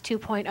MCAS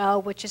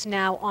 2.0, which is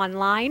now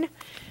online.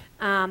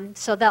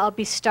 So that will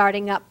be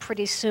starting up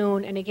pretty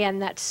soon, and again,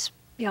 that's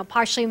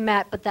partially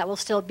met, but that will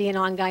still be an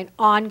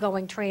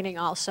ongoing training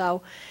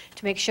also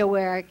to make sure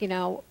we're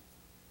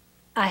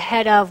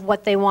ahead of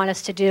what they want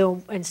us to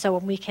do, and so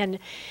we can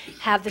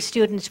have the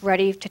students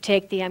ready to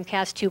take the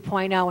MCAS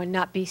 2.0 and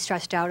not be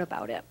stressed out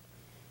about it.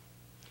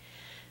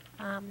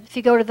 If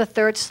you go to the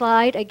third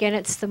slide, again,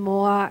 it's the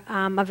more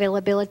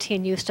availability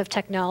and use of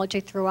technology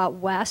throughout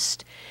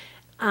West.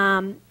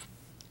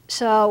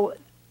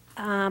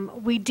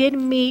 We did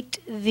meet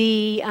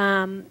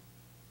the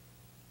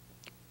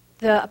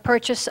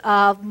purchase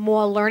of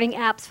more learning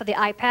apps for the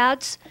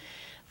iPads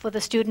for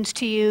the students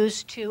to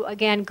use to,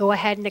 again, go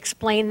ahead and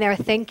explain their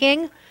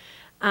thinking.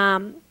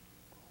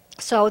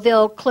 So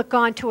they'll click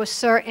on to a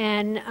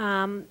certain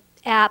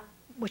app,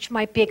 which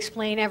might be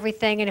explain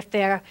everything, and if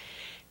they're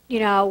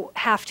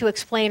have to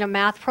explain a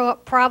math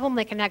problem,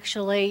 they can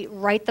actually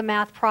write the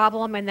math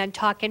problem and then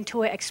talk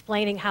into it,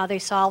 explaining how they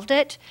solved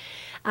it.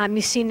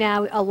 You see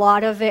now a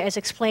lot of it is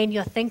explain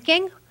your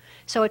thinking.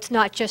 So it's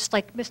not just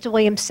like Mr.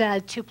 Williams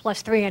said, 2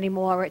 + 3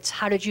 anymore. It's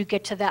how did you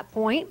get to that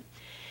point?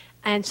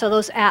 And so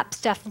those apps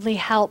definitely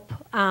help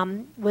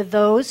with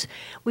those.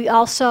 We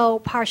also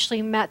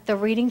partially met the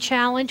reading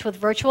challenge with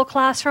virtual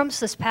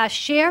classrooms this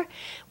past year.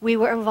 We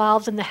were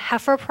involved in the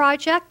Heifer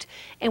Project,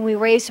 and we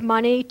raised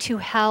money to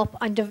help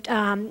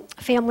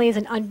families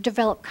in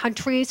undeveloped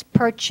countries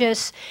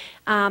purchase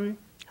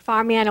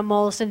farm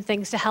animals and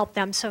things to help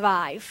them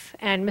survive.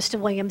 And Mr.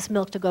 Williams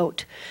milked a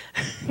goat.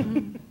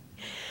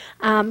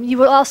 You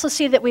will also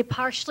see that we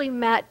partially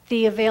met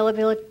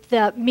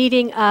the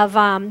meeting of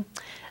a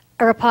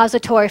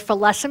repository for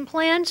lesson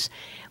plans.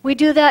 We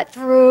do that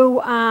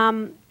through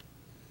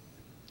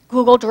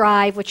Google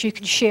Drive, which you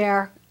can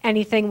share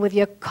anything with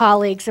your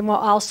colleagues, and we're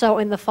also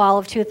in the fall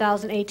of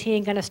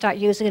 2018 going to start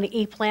using an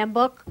e-plan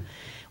book,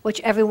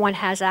 which everyone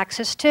has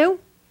access to.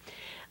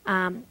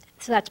 So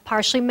that's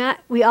partially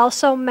met. We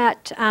also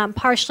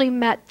partially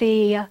met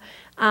the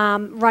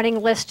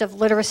running list of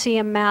literacy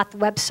and math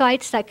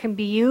websites that can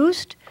be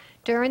used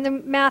during the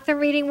math and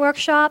reading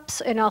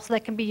workshops, and also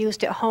that can be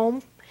used at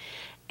home.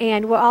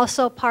 And we're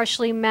also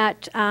partially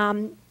met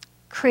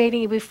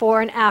creating before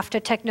and after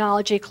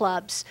technology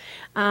clubs.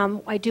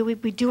 We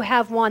do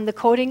have one, the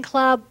coding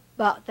club,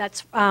 but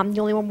that's the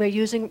only one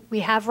we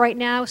have right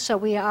now, so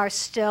we are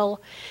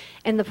still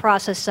in the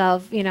process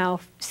of,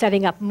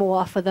 setting up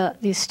more for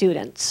these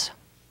students.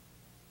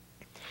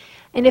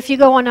 And if you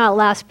go on our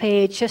last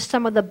page, just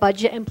some of the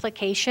budget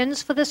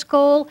implications for this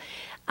goal.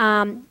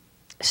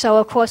 So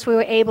of course we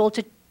were able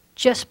to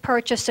just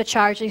purchase a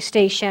charging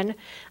station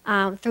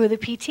through the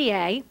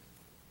PTA.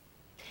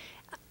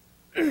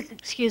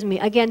 Excuse me.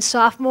 Again,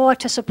 sophomore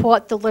to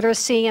support the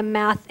literacy and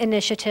math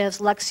initiatives,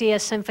 Lexia,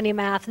 Symphony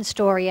Math, and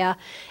Storia,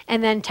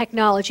 and then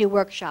technology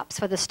workshops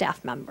for the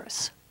staff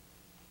members.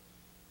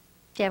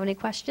 Do you have any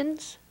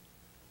questions?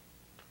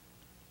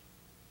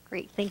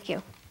 Great, thank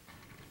you.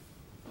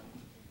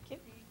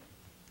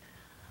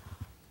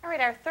 All right,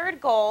 our third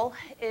goal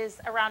is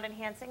around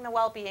enhancing the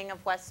well-being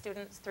of West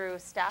students through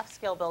staff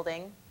skill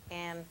building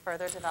and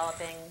further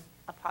developing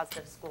a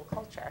positive school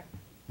culture.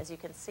 As you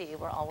can see,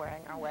 we're all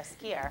wearing our West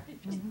gear,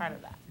 which is part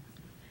of that.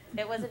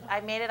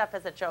 I made it up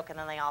as a joke, and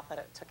then they all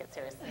took it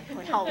seriously.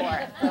 We all wore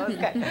it, so it was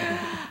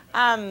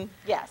good.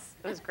 Yes,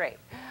 it was great.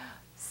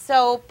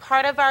 So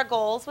part of our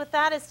goals with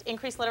that is to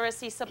increase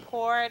literacy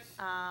support.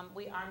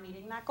 We are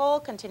meeting that goal.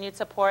 Continued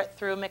support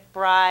through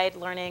McBride,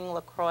 Learning,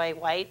 LaCroix,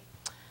 White.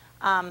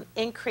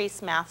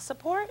 Increase math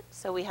support.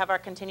 So we have our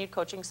continued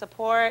coaching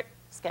support,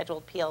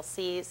 scheduled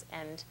PLCs,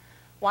 and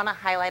want to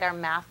highlight our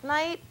math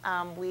night.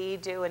 We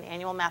do an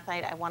annual math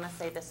night. I want to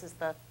say this is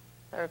the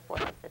third,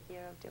 fourth, or fifth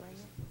year of doing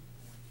it.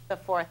 The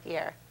fourth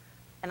year.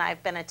 And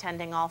I've been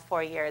attending all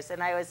 4 years.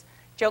 And I was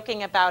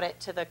joking about it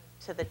to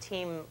the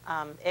team.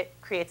 It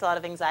creates a lot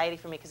of anxiety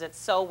for me because it's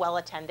so well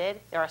attended.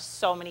 There are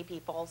so many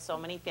people, so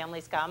many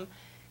families come.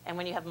 And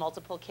when you have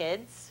multiple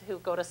kids who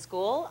go to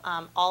school,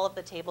 all of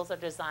the tables are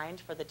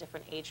designed for the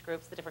different age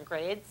groups, the different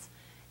grades.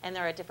 And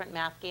there are different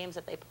math games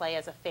that they play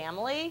as a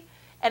family.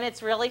 And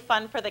it's really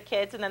fun for the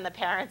kids, and then the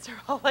parents are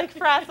all like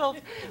frazzled.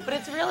 But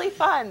it's really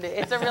fun.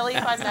 It's a really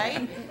fun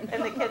night,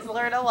 and the kids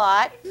learn a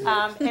lot.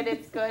 And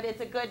it's good.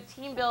 It's a good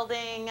team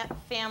building,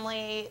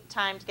 family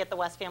time to get the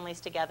West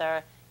families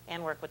together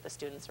and work with the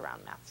students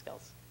around math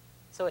skills.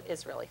 So it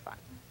is really fun.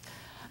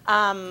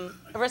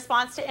 A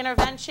response to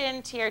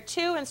intervention, Tier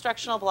 2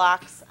 instructional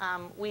blocks.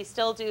 We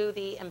still do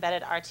the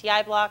embedded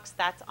RTI blocks.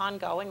 That's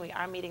ongoing. We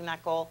are meeting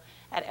that goal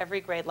at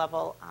every grade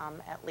level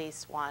at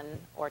least 1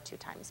 or 2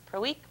 times per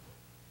week.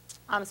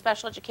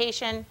 Special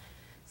education,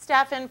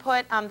 staff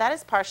input, that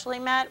is partially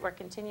met. We're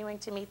continuing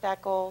to meet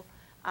that goal,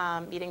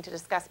 meeting to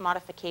discuss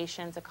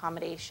modifications,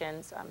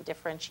 accommodations,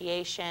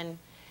 differentiation.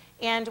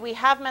 And we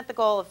have met the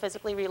goal of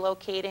physically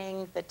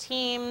relocating the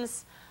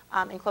teams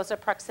in closer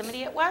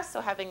proximity at West,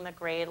 so having the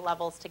grade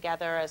levels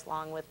together as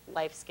long with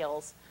life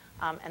skills,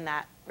 and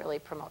that really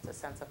promotes a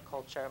sense of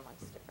culture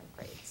amongst different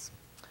grades.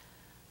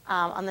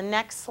 On the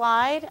next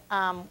slide,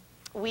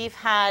 we've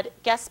had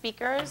guest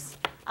speakers.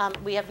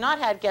 We have not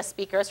had guest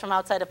speakers from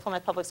outside of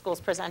Plymouth Public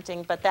Schools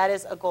presenting, but that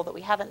is a goal that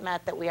we haven't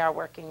met that we are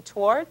working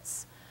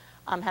towards,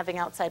 having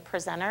outside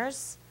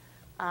presenters.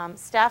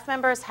 Staff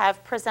members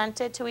have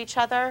presented to each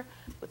other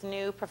with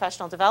new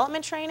professional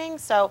development training.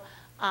 So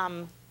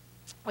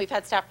we've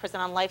had staff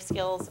present on life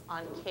skills,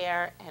 on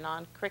care, and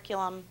on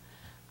curriculum.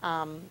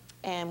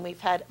 And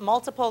we've had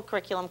multiple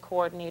curriculum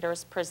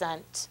coordinators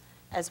present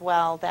as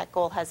well. That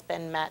goal has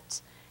been met.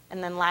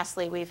 And then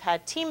lastly, we've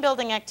had team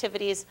building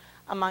activities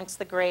amongst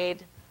the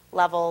grade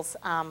levels,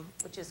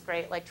 which is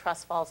great, like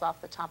trust falls off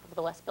the top of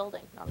the West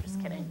building. No, I'm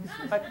just kidding.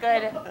 But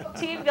good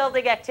team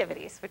building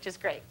activities, which is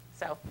great.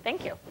 So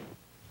thank you.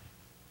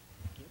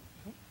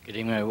 Good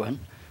evening, everyone.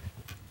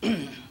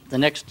 The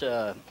next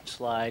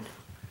slide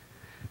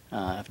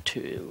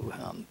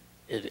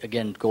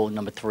again, goal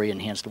number 3,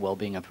 enhance the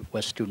well-being of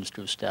West students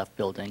through staff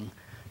building,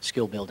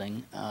 skill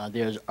building.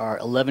 There are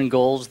 11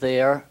 goals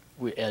there.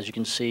 As you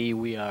can see,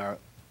 we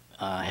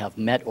have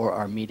met or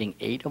are meeting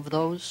 8 of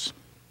those.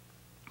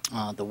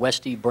 The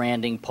Westie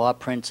branding, paw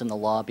prints in the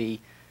lobby,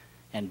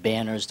 and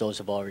banners, those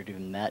have already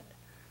been met.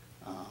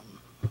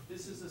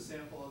 This is a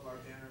sample of our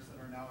banners that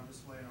are now on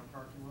display in our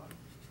parking lot.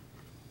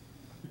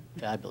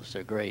 Fabulous,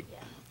 they're great.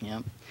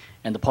 Yeah,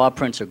 and the paw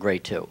prints are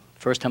great too.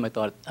 First time I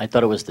thought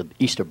it was the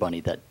Easter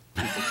Bunny that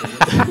people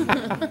did.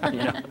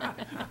 You know?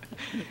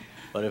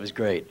 But it was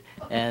great.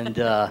 And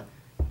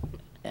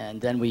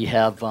then we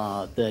have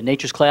the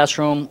Nature's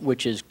Classroom,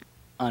 which is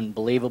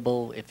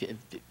unbelievable. If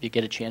you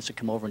get a chance to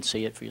come over and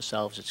see it for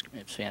yourselves,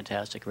 it's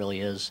fantastic, really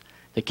is.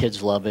 The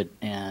kids love it,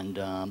 and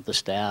the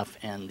staff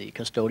and the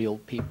custodial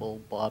people,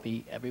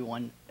 Bobby,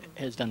 everyone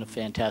has done a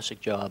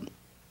fantastic job.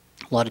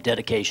 A lot of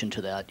dedication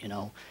to that, you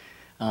know.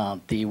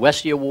 The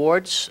Westie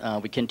Awards,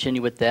 we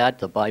continue with that,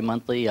 the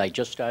bi-monthly. I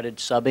just started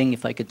subbing,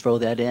 if I could throw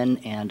that in,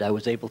 and I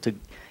was able to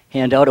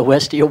hand out a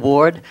Westie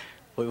Award.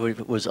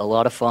 It was a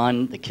lot of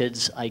fun. The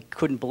kids, I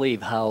couldn't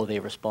believe how they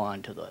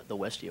respond to the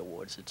Westie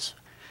Awards.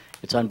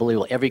 It's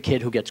unbelievable. Every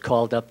kid who gets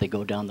called up, they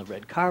go down the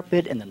red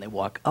carpet, and then they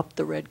walk up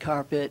the red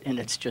carpet, and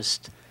it's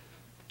just,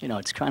 you know,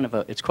 it's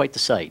quite the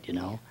sight, you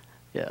know.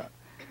 Yeah.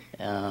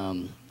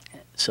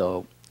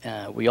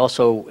 We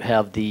also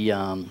have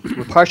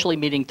we're partially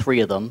meeting 3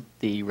 of them.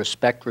 The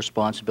Respect,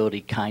 Responsibility,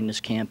 Kindness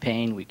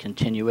campaign, we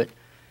continue it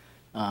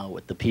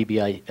with the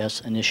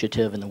PBIS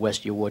initiative and the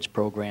Westie Awards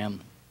program.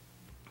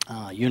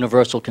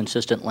 Universal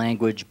Consistent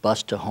Language,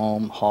 Bus to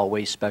Home,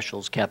 Hallway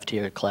Specials,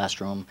 Cafeteria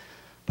Classroom,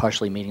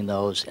 partially meeting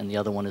those. And the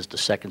other one is the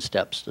Second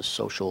Steps, the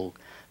Social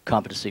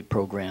Competency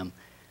Program.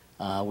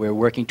 We're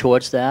working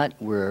towards that.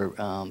 We're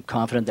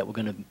confident that we're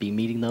going to be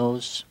meeting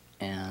those.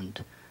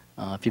 And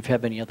if you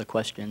have any other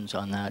questions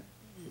on that,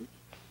 you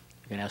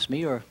can ask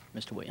me or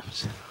Mr.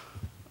 Williams.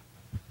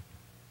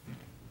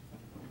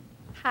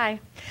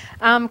 Hi,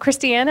 I'm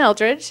Christiane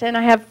Eldridge, and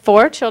I have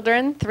 4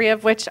 children, 3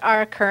 of which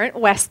are current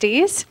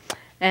Westies,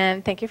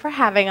 and thank you for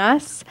having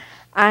us.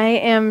 I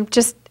am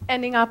just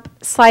ending up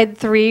slide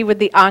 3 with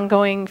the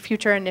ongoing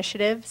future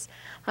initiatives.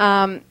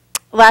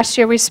 Last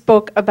year we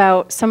spoke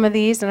about some of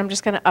these, and I'm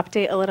just going to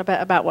update a little bit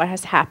about what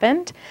has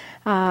happened.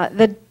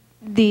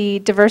 The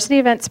diversity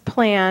events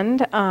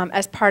planned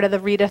as part of the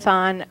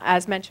readathon,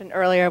 as mentioned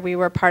earlier, we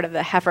were part of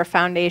the Heifer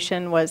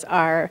Foundation, was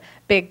our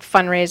big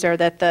fundraiser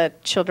that the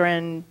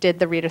children did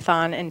the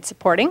readathon in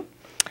supporting.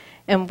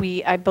 And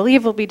I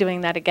believe we'll be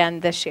doing that again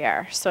this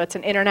year. So it's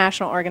an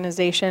international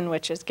organization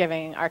which is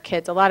giving our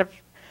kids a lot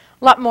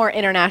more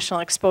international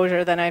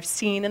exposure than I've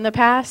seen in the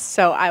past,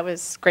 so I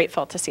was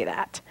grateful to see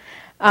that.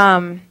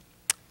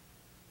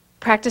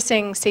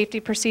 Practicing safety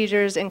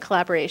procedures in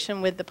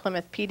collaboration with the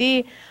Plymouth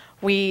PD.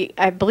 We,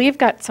 I believe,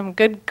 got some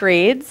good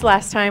grades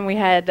last time we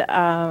had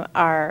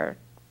our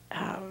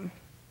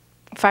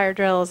fire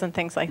drills and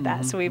things like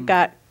that. So we've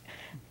got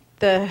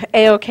the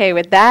A-OK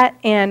with that,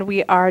 and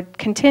we are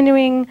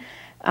continuing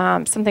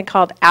something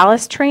called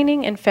ALICE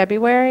training in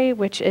February,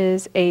 which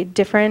is a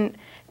different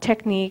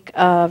technique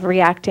of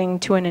reacting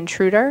to an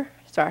intruder.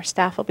 So our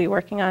staff will be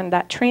working on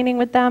that training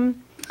with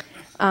them.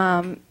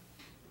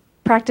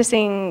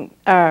 Practicing,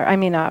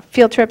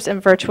 field trips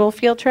and virtual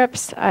field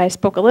trips. I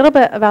spoke a little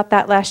bit about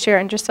that last year,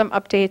 and just some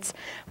updates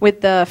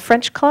with the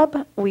French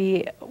Club.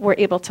 We were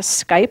able to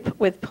Skype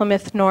with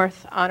Plymouth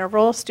North Honor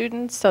Roll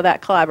students, so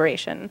that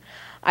collaboration,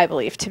 I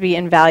believe, to be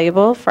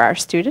invaluable for our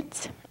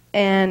students.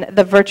 And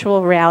the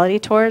virtual reality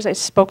tours, I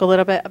spoke a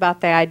little bit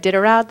about the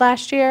Iditarod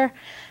last year,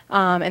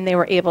 and they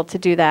were able to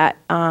do that,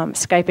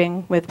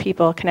 Skyping with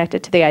people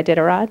connected to the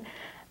Iditarod.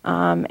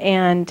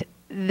 And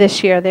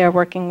this year they're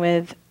working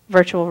with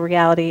virtual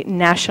reality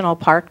national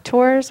park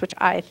tours, which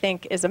I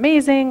think is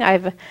amazing.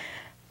 I've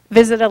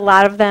visited a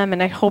lot of them,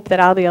 and I hope that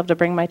I'll be able to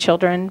bring my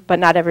children, but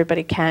not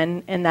everybody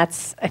can. And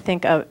that's, I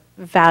think, a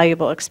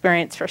valuable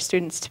experience for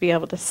students to be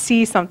able to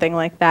see something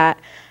like that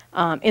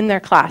in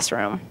their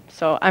classroom.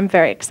 So I'm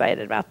very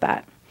excited about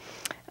that.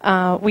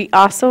 We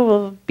also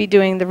will be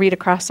doing the Read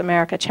Across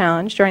America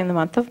Challenge during the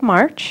month of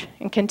March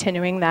and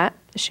continuing that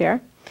this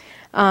year.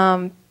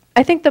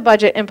 I think the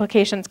budget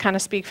implications kind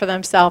of speak for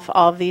themselves.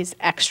 All of these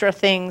extra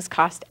things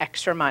cost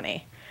extra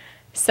money.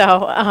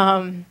 So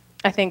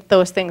I think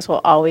those things will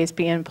always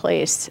be in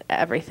place.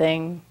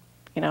 Everything,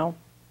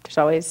 there's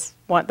always,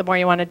 the more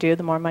you want to do,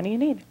 the more money you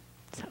need.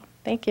 So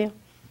thank you.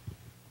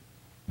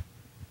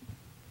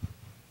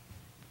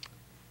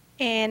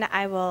 And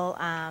I will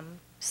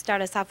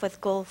start us off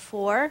with goal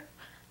 4.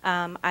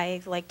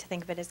 I like to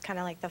think of it as kind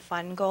of like the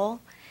fun goal.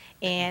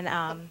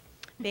 And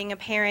being a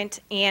parent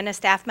and a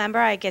staff member,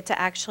 I get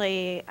to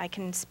I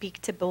can speak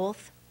to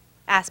both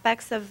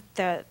aspects of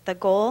the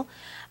goal.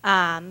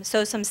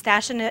 So some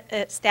staff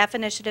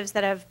initiatives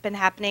that have been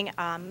happening.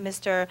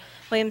 Mr.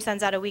 Williams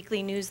sends out a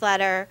weekly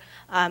newsletter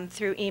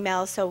through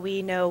email, so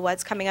we know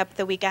what's coming up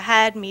the week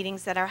ahead,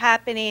 meetings that are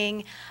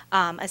happening,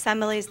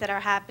 assemblies that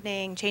are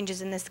happening,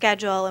 changes in the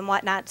schedule and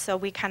whatnot, so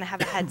we kind of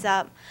have a heads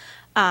up.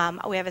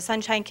 We have a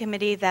Sunshine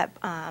Committee that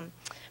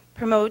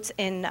promotes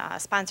and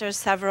sponsors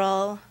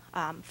several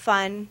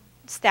fun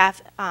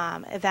staff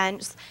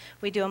events.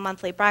 We do a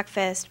monthly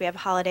breakfast. We have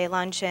holiday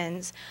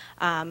luncheons.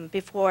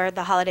 Before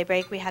the holiday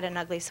break, we had an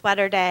ugly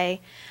sweater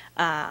day,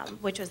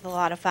 which was a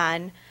lot of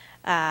fun.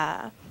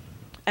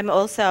 I'm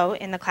also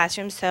in the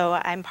classroom, so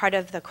I'm part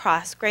of the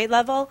cross grade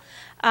level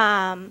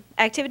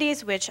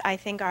activities, which I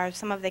think are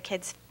some of the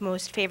kids'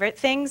 most favorite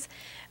things.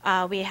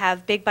 We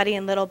have Big Buddy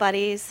and Little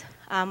Buddies,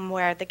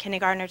 where the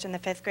kindergartners and the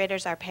 5th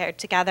graders are paired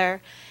together.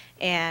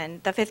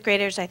 And the 5th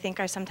graders, I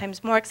think, are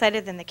sometimes more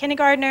excited than the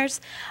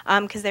kindergartners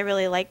because they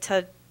really like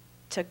to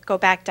go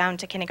back down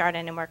to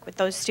kindergarten and work with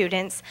those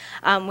students.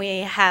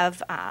 We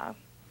have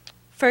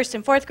 1st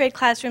and 4th grade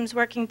classrooms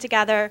working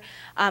together,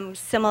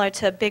 similar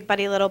to Big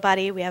Buddy, Little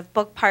Buddy. We have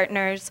book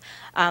partners.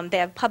 They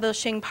have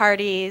publishing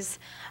parties.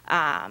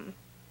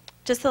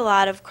 Just a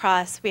lot of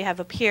cross. We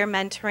have a peer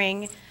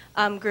mentoring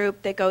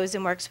group that goes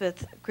and works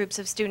with groups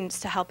of students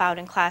to help out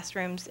in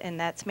classrooms, and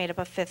that's made up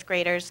of 5th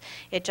graders.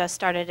 It just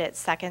started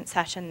its 2nd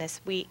session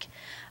this week,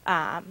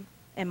 and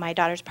my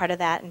daughter's part of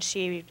that, and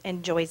she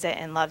enjoys it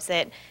and loves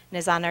it and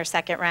is on our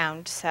 2nd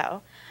round.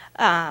 So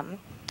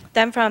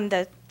then from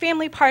the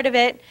family part of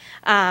it,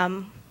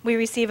 we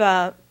receive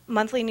a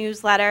monthly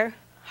newsletter,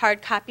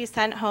 hard copy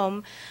sent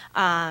home,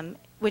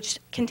 which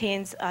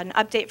contains an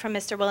update from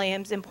Mr.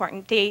 Williams,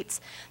 important dates.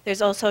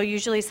 There's also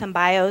usually some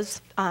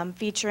bios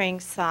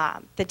featuring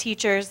the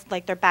teachers,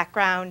 like their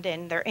background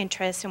and their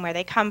interests and where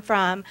they come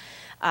from.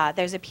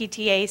 There's a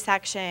PTA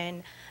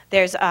section.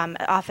 There's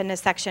often a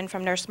section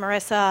from Nurse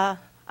Marissa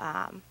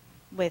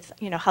with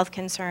health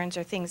concerns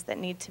or things that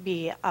need to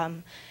be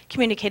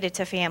communicated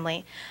to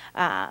families.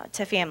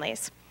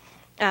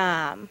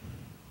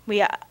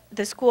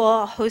 The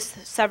school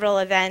hosts several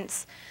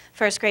events.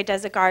 1st grade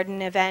does a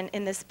garden event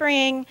in the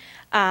spring.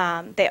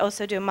 They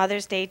also do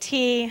Mother's Day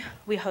tea.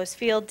 We host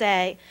field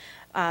day,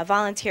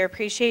 volunteer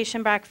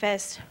appreciation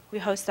breakfast. We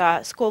host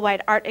a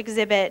school-wide art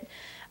exhibit,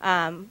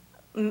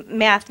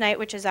 math night,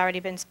 which has already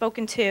been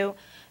spoken to,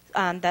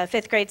 the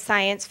 5th grade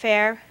science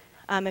fair.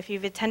 If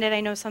you've attended, I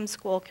know some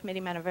school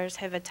committee members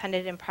have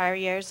attended in prior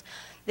years.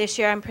 This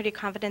year, I'm pretty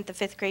confident the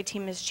 5th grade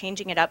team is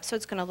changing it up, so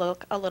it's going to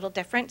look a little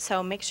different.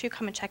 So make sure you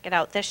come and check it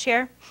out this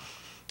year.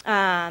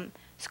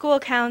 School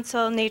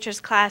Council, Nature's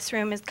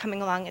Classroom is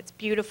coming along. It's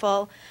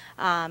beautiful.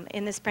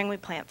 In the spring, we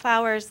plant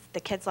flowers. The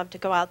kids love to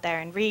go out there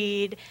and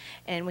read.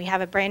 And we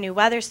have a brand new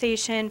weather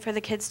station for the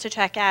kids to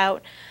check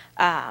out.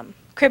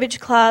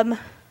 Cribbage Club.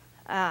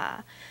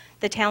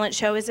 The talent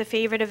show is a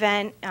favorite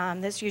event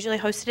that's usually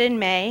hosted in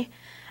May.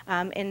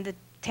 And the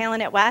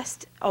talent at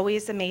West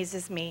always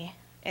amazes me.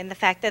 And the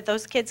fact that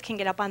those kids can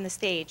get up on the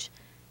stage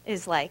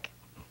is like,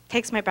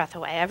 takes my breath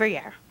away every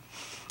year.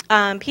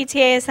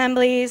 PTA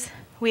assemblies,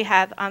 we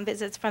have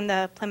visits from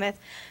the Plymouth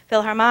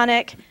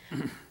Philharmonic.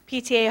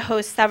 PTA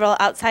hosts several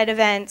outside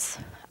events.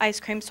 Ice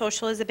cream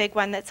social is a big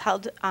one that's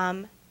held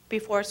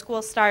before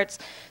school starts,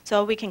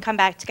 so we can come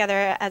back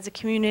together as a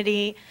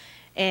community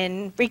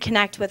and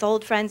reconnect with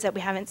old friends that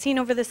we haven't seen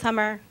over the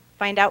summer,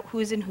 find out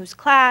who's in whose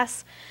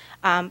class.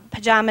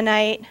 Pajama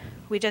night,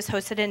 we just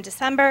hosted in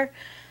December,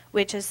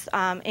 which is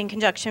in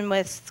conjunction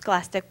with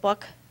Scholastic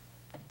Book.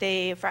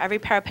 For every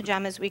pair of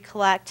pajamas we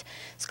collect,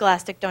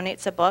 Scholastic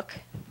donates a book.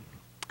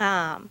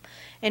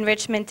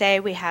 Enrichment Day,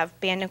 we have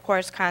band and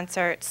chorus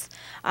concerts.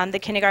 The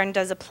kindergarten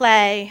does a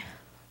play.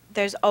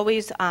 There's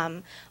always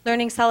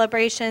learning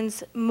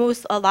celebrations,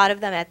 a lot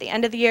of them at the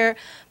end of the year,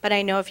 but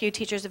I know a few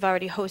teachers have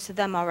already hosted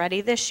them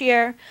already this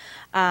year.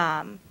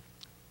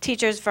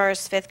 Teachers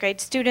versus 5th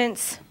grade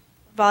students,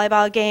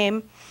 volleyball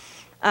game.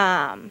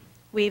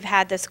 We've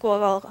had the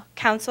school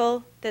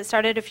council that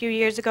started a few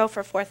years ago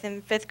for 4th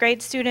and 5th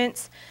grade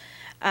students.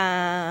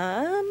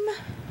 And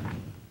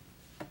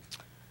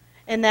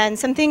then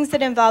some things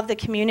that involve the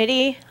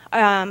community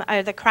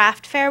are the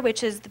craft fair,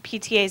 which is the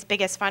PTA's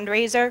biggest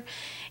fundraiser.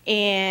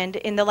 And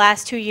in the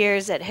last 2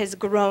 years, it has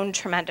grown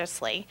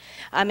tremendously.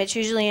 It's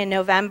usually in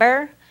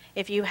November.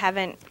 If you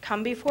haven't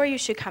come before, you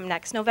should come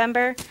next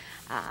November.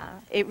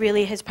 It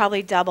really has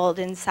probably doubled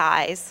in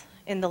size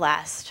in the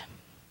last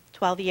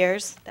 12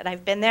 years that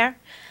I've been there.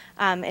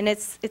 And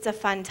it's a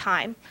fun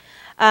time.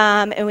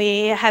 And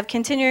we have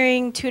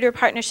continuing tutor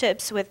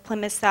partnerships with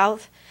Plymouth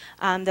South.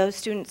 Those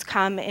students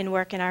come and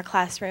work in our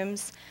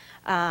classrooms,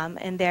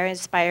 and they're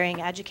inspiring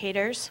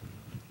educators.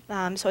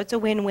 So it's a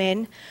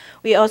win-win.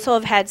 We also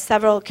have had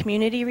several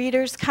community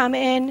readers come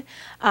in.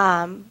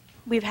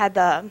 We've had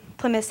the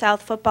Plymouth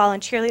South football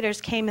and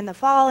cheerleaders came in the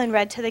fall and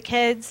read to the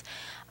kids.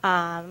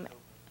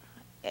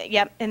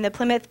 Yep, and the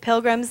Plymouth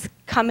Pilgrims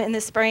come in the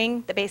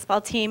spring, the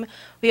baseball team.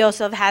 We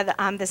also have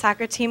had the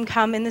soccer team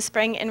come in the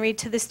spring and read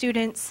to the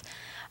students.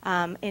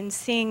 And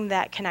seeing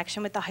that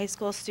connection with the high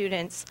school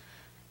students,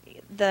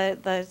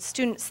 the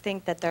students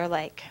think that they're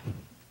like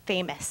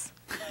famous.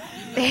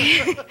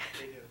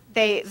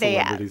 They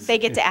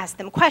get to ask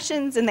them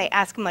questions, and they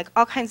ask them like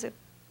all kinds of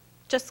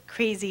just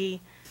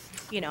crazy,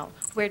 you know,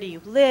 where do you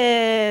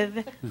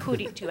live?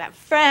 Do you have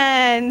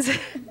friends?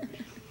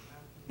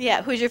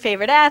 Yeah, who's your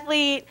favorite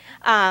athlete?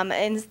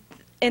 And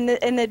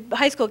the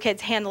high school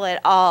kids handle it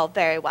all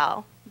very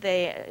well.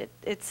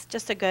 It's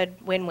just a good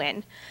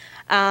win-win.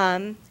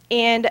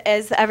 And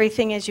as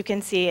everything, as you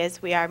can see, is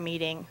we are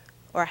meeting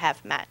or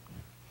have met.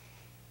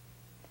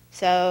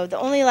 So the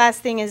only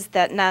last thing is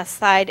that next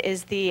slide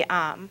is the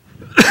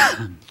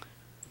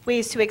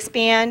ways to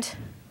expand.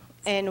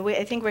 And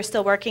I think we're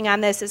still working on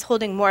this, is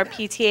holding more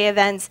PTA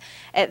events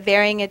at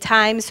varying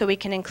times so we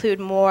can include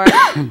more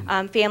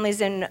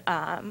families and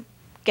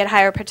get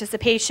higher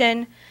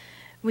participation.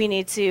 We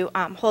need to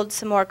hold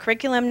some more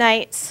curriculum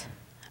nights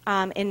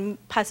and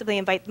possibly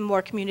invite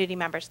more community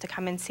members to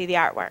come and see the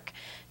artwork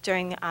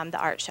during the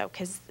art show,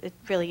 because it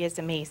really is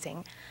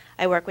amazing.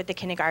 I work with the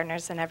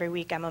kindergartners, and every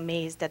week I'm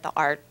amazed at the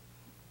art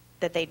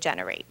that they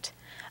generate.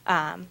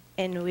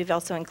 And we've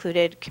also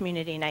included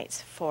community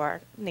nights for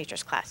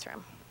Nature's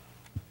Classroom.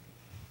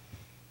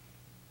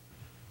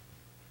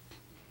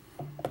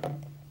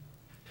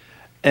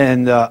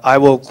 And I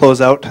will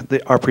close out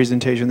our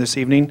presentation this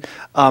evening.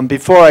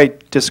 Before I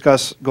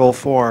discuss Goal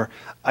 4,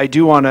 I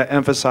do want to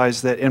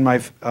emphasize that in my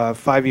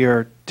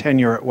 5-year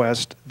tenure at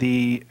West,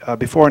 the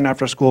before and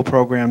after school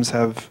programs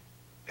have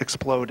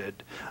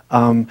exploded.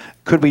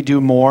 Could we do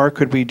more?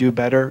 Could we do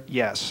better?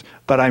 Yes.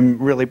 But I'm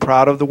really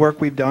proud of the work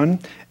we've done,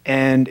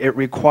 and it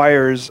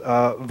requires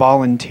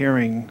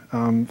volunteering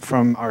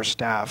from our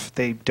staff.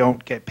 They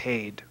don't get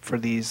paid for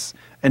these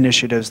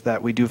initiatives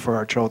that we do for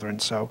our children.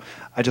 So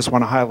I just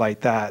want to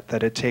highlight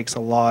that it takes a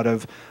lot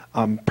of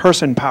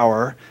person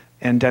power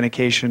and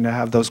dedication to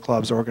have those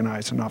clubs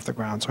organized and off the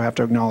ground. So I have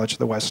to acknowledge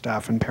the West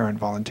staff and parent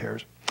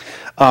volunteers.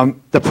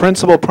 The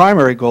principal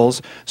primary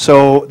goals,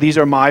 so these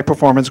are my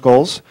performance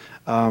goals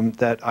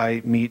that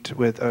I meet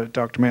with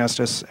Dr.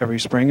 Mastis every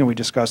spring, and we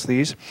discuss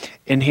these.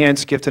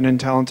 Enhance gifted and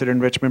talented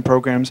enrichment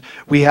programs.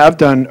 We have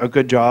done a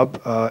good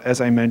job, as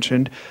I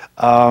mentioned.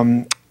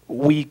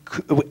 We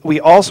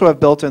also have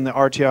built in the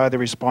RTI, the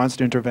response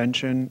to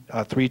intervention,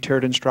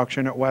 3-tiered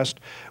instruction at West.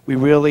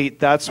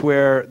 That's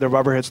where the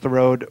rubber hits the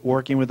road,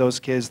 working with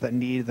those kids that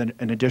need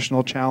an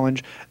additional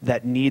challenge,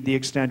 that need the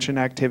extension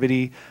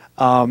activity.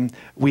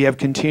 We have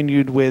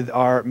continued with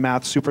our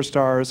math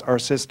superstars. Our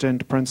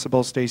assistant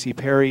principal, Stacy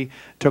Perry,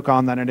 took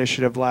on that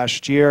initiative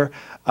last year.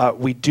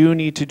 We do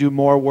need to do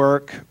more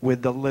work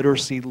with the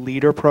Literacy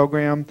Leader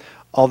program,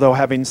 although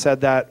having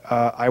said that,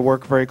 I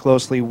work very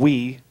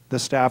closely, the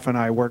staff and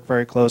I work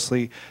very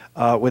closely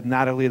with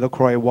Natalie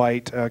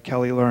LaCroix-White,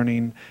 Kelly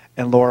Learning,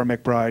 and Laura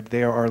McBride.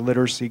 They are our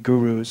literacy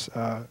gurus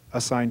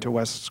assigned to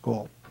West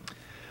School.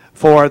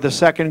 For the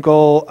second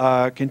goal,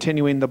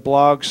 continuing the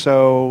blog,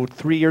 so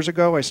 3 years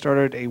ago I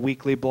started a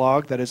weekly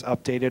blog that is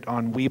updated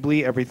on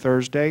Weebly every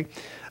Thursday.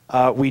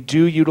 We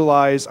do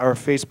utilize our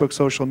Facebook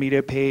social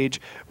media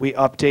page. We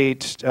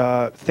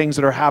update things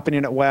that are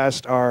happening at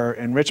West, our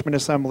enrichment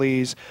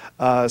assemblies,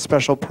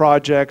 special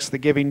projects, the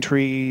Giving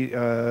Tree,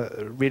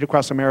 Read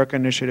Across America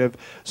initiative.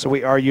 So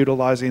we are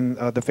utilizing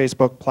the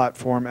Facebook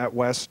platform at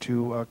West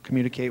to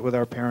communicate with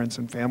our parents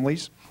and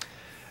families.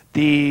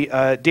 The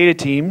data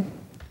team,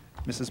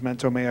 Mrs.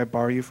 Mento, may I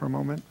borrow you for a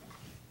moment?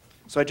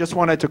 So I just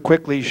wanted to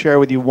quickly share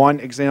with you one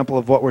example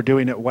of what we're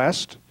doing at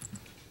West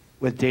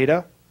with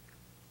data.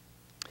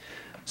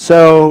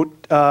 So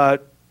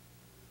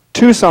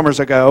 2 summers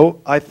ago,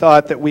 I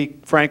thought that we,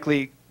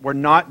 frankly, were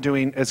not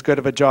doing as good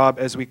of a job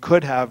as we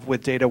could have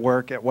with data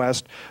work at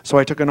West. So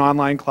I took an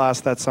online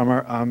class that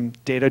summer,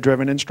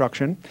 data-driven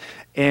instruction.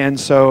 And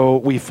so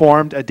we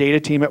formed a data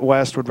team at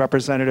West with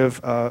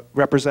representatives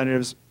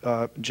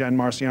Jen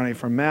Marciani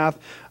from math,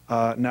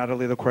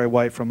 Natalie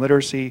LaCroix-White from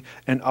literacy,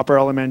 and upper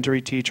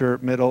elementary teacher,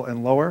 middle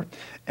and lower.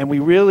 And we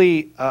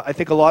really, I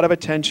think a lot of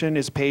attention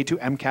is paid to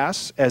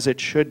MCAS, as it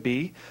should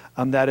be.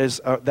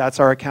 That's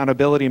our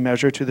accountability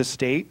measure to the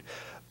state.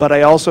 But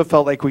I also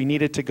felt like we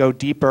needed to go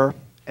deeper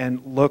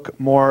and look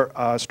more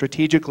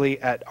strategically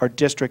at our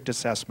district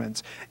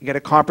assessments and get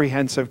a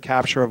comprehensive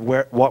capture of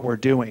what we're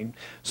doing.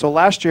 So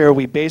last year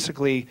we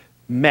basically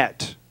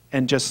met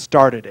and just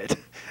started it.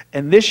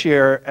 And this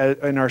year,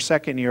 in our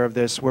second year of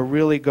this, we're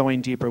really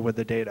going deeper with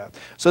the data.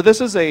 So this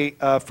is a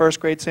first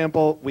grade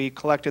sample. We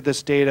collected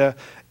this data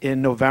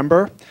in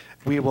November.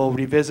 We will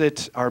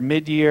revisit our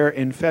mid-year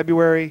in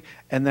February,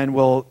 and then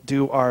we'll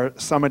do our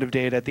summative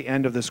data at the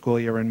end of the school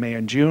year in May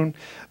and June.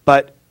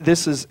 But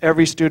this is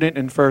every student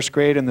in first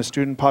grade and the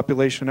student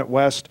population at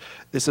West.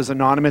 This is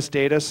anonymous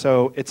data,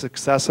 so it's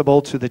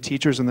accessible to the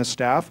teachers and the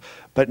staff,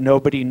 but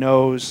nobody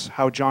knows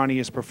how Johnny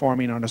is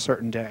performing on a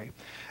certain day.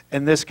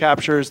 And this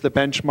captures the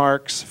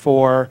benchmarks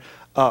for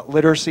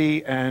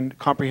literacy and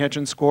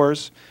comprehension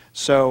scores.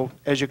 So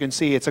as you can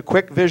see, it's a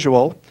quick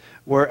visual.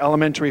 We're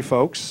elementary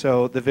folks,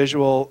 so the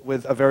visual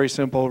with a very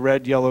simple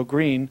red, yellow,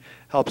 green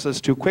helps us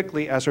to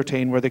quickly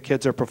ascertain where the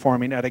kids are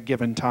performing at a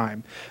given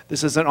time.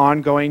 This is an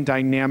ongoing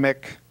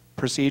dynamic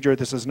procedure.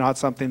 This is not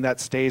something that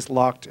stays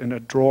locked in a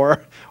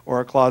drawer or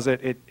a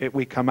closet.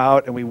 We come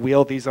out and we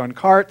wheel these on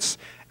carts,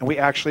 and we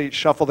actually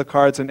shuffle the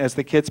cards, and as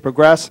the kids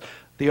progress,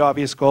 the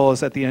obvious goal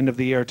is at the end of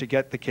the year to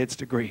get the kids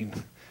to green.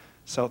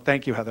 So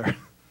thank you, Heather.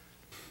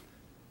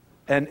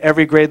 And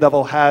every grade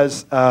level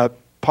has a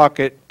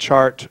pocket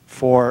chart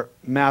for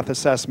math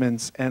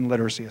assessments and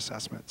literacy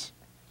assessments.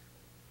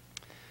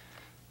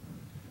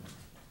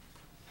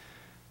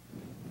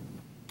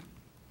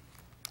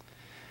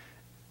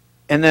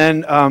 And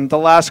then the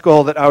last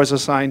goal that I was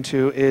assigned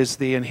to is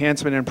the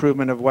enhancement and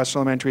improvement of West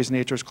Elementary's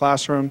Nature's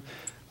Classroom.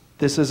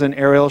 This is an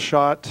aerial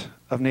shot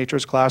of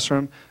Nature's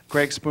Classroom.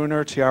 Greg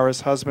Spooner,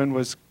 Tiara's husband,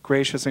 was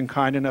gracious and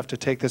kind enough to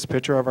take this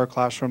picture of our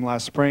classroom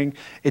last spring.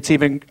 It's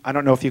even, I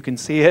don't know if you can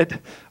see it,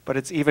 but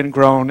it's even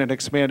grown and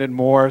expanded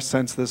more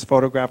since this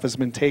photograph has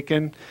been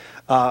taken.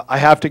 I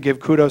have to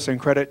give kudos and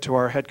credit to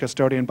our head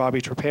custodian,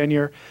 Bobby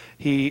Trepanier.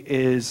 He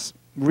is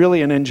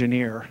really an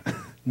engineer.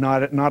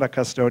 Not a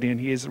custodian.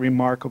 He is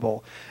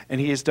remarkable.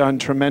 And he has done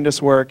tremendous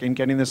work in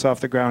getting this off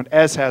the ground,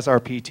 as has our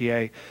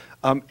PTA.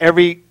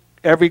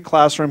 Every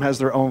classroom has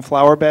their own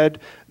flower bed.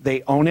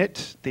 They own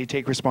it. They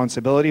take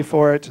responsibility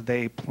for it.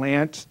 They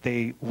plant,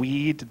 they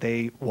weed,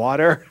 they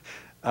water.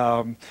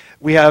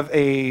 We have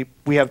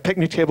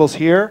picnic tables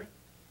here.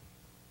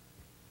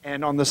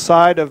 And on the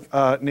side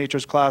of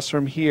Nature's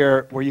Classroom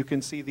here, where you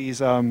can see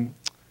these,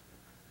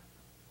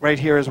 right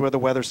here is where the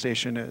weather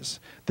station is.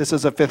 This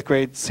is a 5th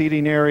grade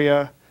seating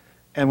area,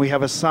 and we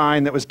have a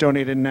sign that was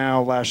donated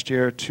now last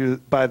year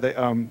by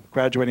the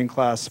graduating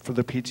class for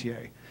the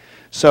PTA.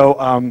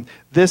 So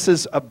this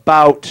is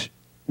about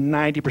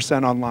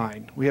 90%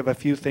 online. We have a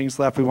few things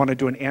left. We want to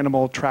do an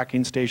animal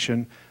tracking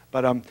station,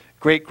 but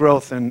great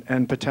growth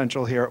and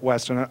potential here at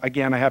West. And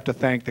again, I have to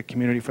thank the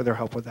community for their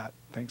help with that.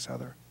 Thanks,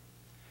 Heather.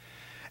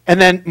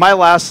 And then my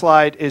last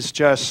slide is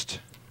just,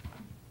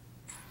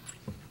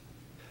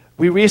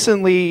 we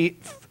recently,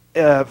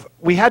 I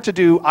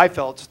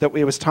felt that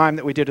it was time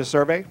that we did a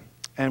survey,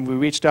 and we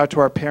reached out to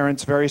our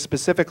parents very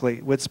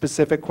specifically with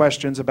specific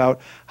questions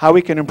about how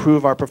we can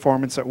improve our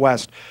performance at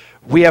West.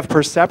 We have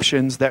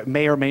perceptions that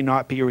may or may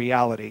not be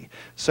reality.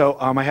 So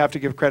I have to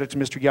give credit to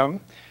Mr. Young.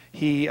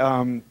 He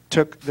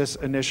took this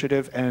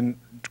initiative and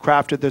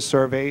crafted this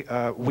survey.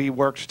 We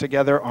worked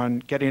together on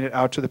getting it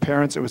out to the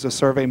parents. It was a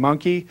Survey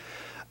Monkey.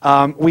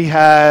 We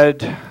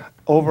had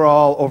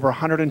overall over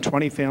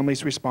 120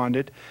 families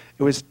responded.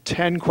 It was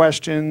 10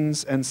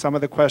 questions, and some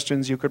of the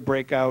questions you could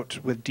break out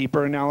with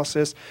deeper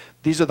analysis.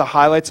 These are the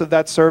highlights of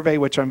that survey,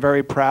 which I'm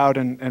very proud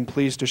and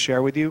pleased to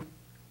share with you.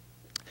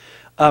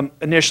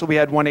 Initially, we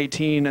had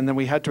 118, and then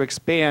we had to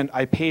expand.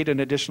 I paid an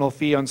additional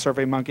fee on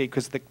SurveyMonkey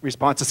because the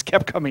responses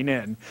kept coming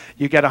in.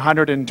 You get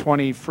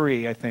 120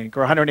 free, I think,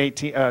 or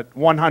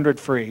 100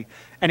 free.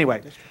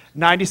 Anyway,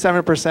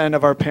 97%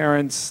 of our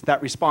parents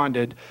that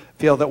responded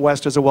feel that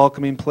West is a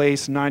welcoming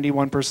place.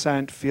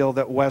 91% feel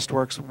that West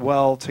works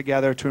well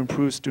together to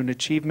improve student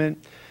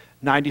achievement.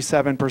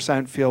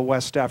 97% feel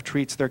West staff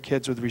treats their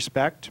kids with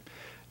respect.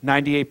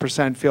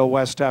 98% feel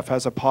West staff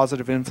has a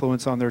positive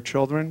influence on their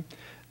children.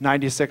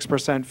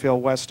 96% feel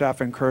West staff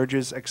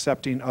encourages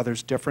accepting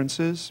others'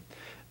 differences.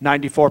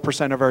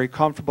 94% are very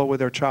comfortable with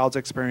their child's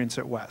experience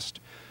at West.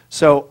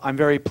 So I'm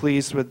very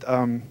pleased with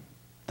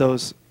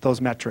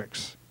those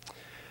metrics.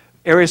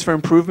 Areas for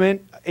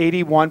improvement,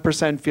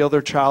 81% feel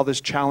their child is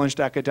challenged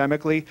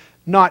academically.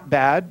 Not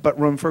bad, but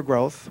room for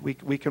growth.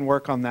 We can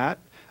work on that.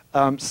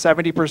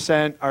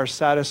 70% are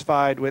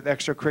satisfied with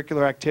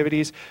extracurricular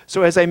activities.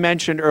 So as I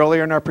mentioned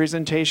earlier in our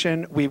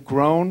presentation, we've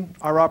grown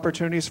our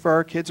opportunities for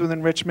our kids with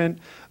enrichment,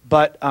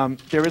 but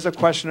there is a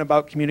question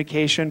about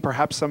communication.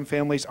 Perhaps some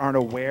families aren't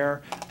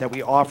aware that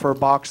we offer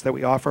Box, that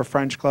we offer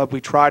French Club. We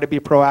try to be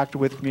proactive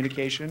with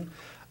communication.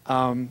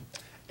 And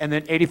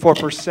then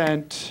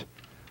 84%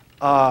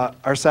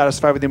 are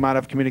satisfied with the amount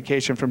of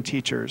communication from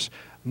teachers.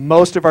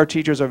 Most of our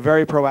teachers are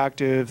very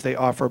proactive. They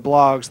offer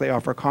blogs, they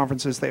offer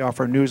conferences, they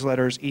offer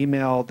newsletters,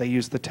 email, they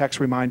use the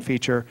text remind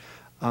feature.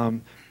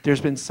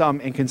 There's been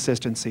some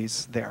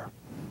inconsistencies there.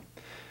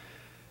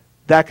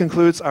 That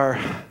concludes our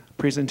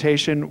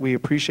presentation. We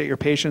appreciate your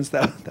patience.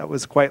 That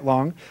was quite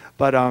long,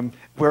 but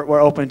we're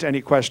open to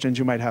any questions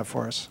you might have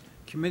for us.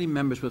 Committee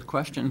members with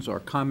questions or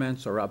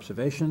comments or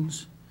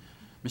observations?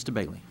 Mr.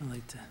 Bailey.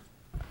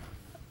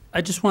 I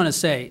just want to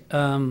say,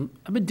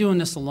 I've been doing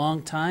this a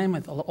long time.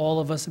 All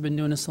of us have been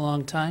doing this a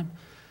long time.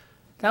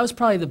 That was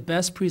probably the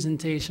best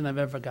presentation I've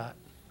ever got.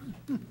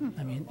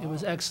 I mean, it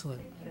was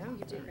excellent.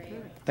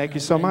 Thank you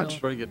so much.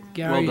 Very good.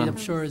 Gary, Well done. I'm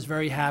sure, is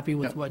very happy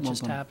with what well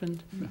just done.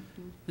 happened.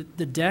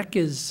 The deck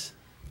is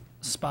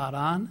spot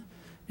on.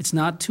 It's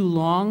not too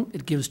long.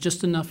 It gives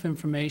just enough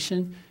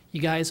information. You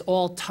guys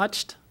all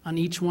touched on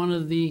each one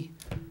of the,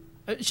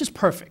 it's just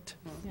perfect.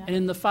 And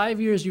in the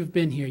 5 years you've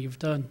been here, you've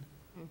done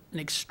an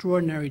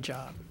extraordinary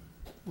job.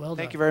 Well done.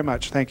 Thank you very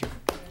much. Thank you.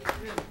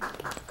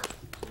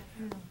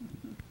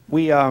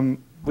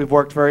 We've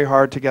worked very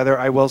hard together.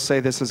 I will say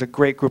this is a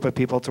great group of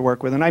people to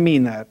work with, and I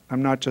mean that.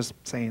 I'm not just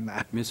saying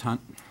that. Ms.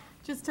 Hunt?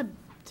 Just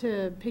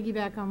to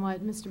piggyback on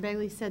what Mr.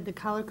 Bailey said, the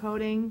color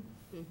coding,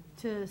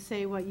 to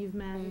say what you've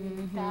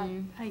meant, that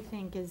I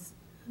think has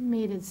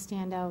made it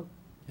stand out.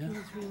 Yeah. It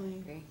was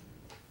really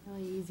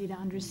easy to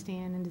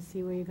understand and to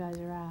see where you guys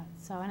are at.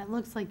 So, and it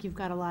looks like you've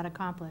got a lot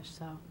accomplished,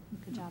 so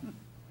good job.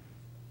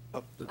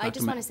 I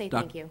just want to say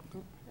thank you.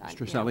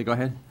 Mr. Sally, go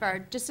ahead.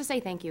 Just to say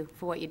thank you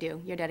for what you do,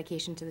 your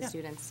dedication to the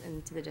students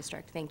and to the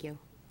district. Thank you.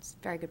 It's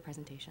a very good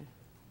presentation.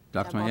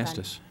 Dr. Well done.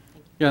 Maestas.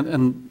 Yeah,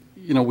 and,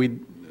 you know,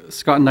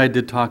 Scott and I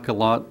did talk a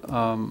lot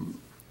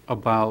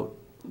about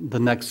the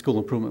next school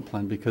improvement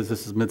plan, because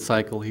this is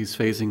mid-cycle. He's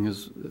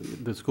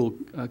phasing the school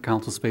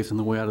council's phasing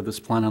the way out of this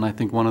plan, and I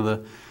think one of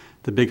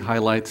the big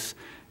highlights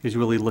is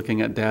really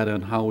looking at data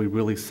and how we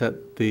really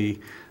set the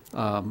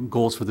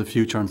goals for the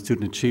future on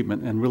student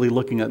achievement, and really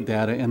looking at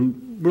data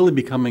and really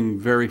becoming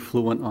very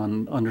fluent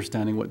on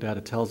understanding what data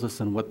tells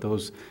us and what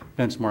those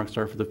benchmarks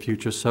are for the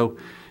future. So,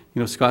 you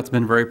know, Scott's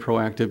been very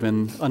proactive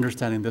in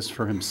understanding this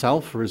for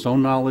himself, for his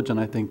own knowledge, and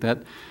I think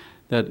that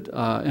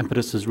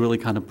impetus is really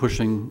kind of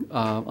pushing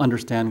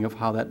understanding of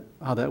how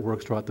that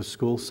works throughout the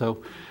school.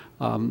 So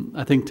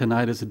I think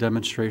tonight is a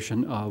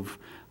demonstration of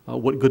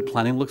what good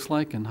planning looks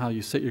like and how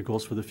you set your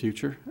goals for the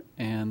future.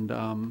 And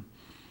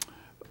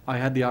I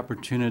had the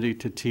opportunity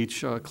to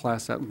teach a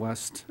class at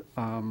West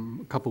a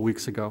couple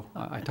weeks ago.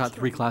 I taught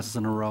 3 classes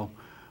in a row.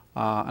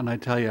 And I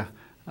tell you,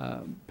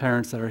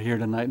 parents that are here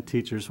tonight and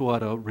teachers,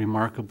 what a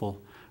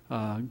remarkable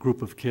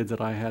group of kids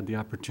that I had the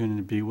opportunity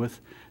to be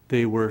with.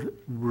 They were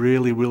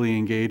really, really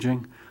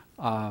engaging,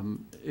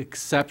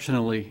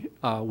 exceptionally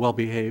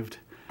well-behaved.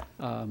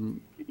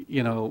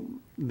 You know,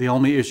 the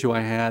only issue I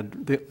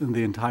had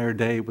the entire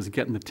day was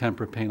getting the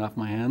tempera paint off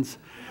my hands.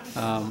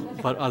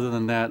 But other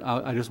than that,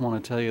 I just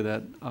want to tell you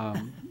that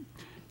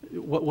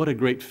what a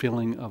great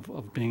feeling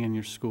of being in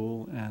your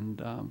school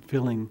and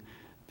feeling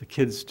the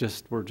kids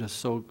were just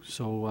so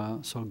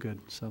good.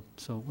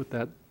 So with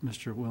that,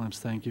 Mr. Williams,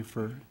 thank you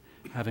for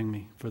having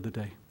me for the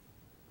day.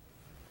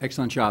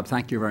 Excellent job.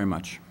 Thank you very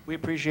much. We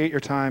appreciate your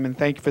time, and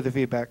thank you for the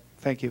feedback.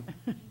 Thank you.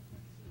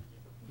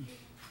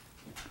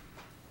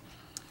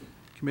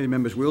 Committee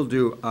members, we'll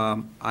do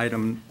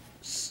item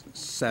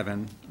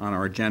 7 on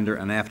our agenda,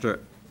 and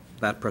after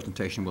that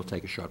presentation, we'll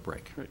take a short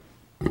break. Great.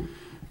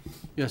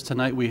 Yes,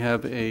 tonight we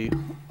have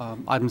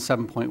item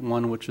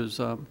 7.1, which is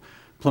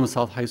Plymouth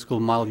South High School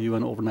Model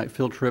UN overnight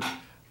field trip.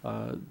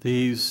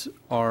 These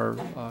are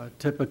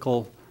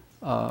typical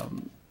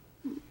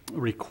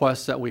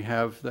requests that we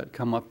have that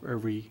come up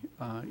every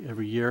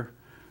year,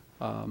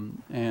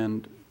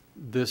 and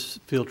this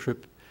field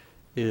trip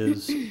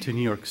is to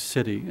New York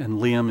City, and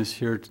Liam is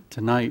here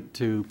tonight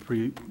to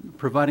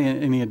providing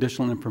any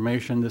additional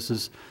information. This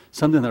is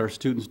something that our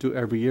students do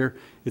every year.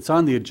 It's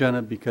on the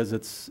agenda because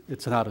it's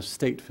an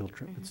out-of-state field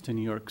trip. It's to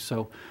New York.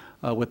 So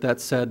with that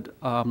said,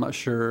 I'm not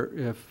sure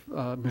if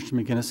Mr.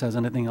 McGinnis has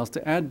anything else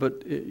to add,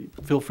 but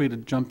feel free to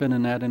jump in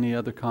and add any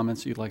other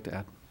comments you'd like to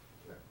add.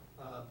 So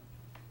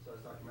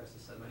as Dr.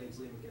 Mestis said, my name is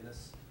Liam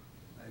McGinnis.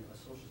 I'm a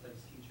social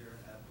studies teacher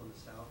at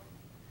Plymouth South.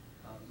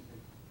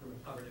 From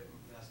covered it,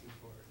 I'm asking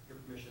for your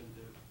permission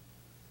to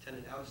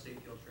attend an out-of-state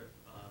field trip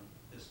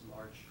this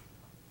March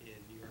in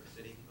New York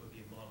City. It would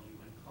be a Model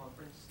UN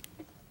conference.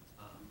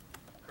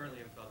 Currently,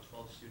 I have about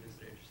 12 students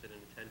that are interested in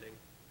attending.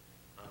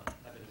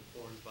 I've been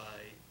informed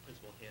by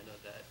Principal Hannah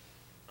that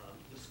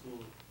the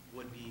school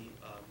would be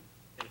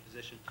in a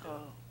position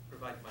to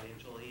provide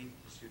financial aid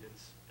to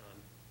students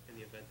in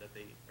the event that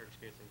they are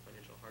experiencing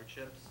financial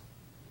hardships.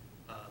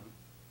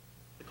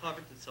 The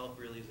conference itself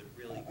really is a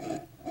really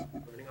good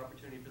learning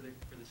opportunity for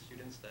the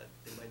students that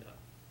they might not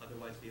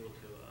otherwise be able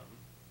to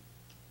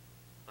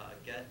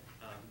get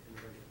in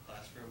the regular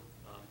classroom.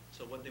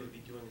 So what they would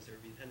be doing is they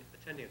would be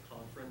attending a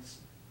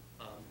conference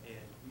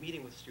and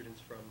meeting with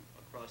students from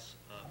across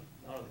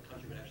not only the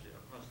country but actually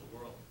across the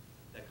world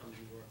that come to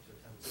New York to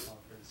attend this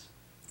conference.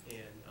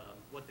 And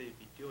what they'd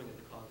be doing at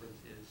the conference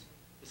is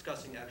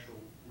discussing actual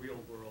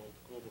real-world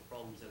global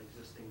problems that are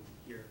existing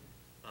here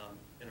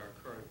in our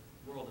current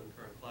world and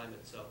current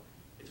climate. So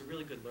it's a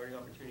really good learning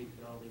opportunity to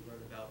not only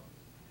learn about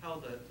how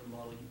the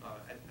model, how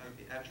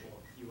the actual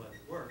UN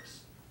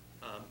works,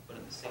 but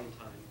at the same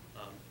time,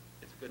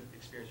 it's a good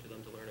experience for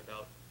them to learn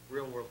about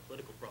real-world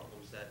political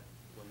problems that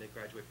when they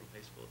graduate from high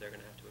school, they're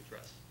going to have to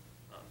address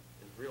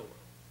in the real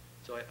world.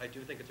 So I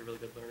do think it's a really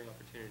good learning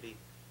opportunity.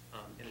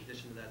 In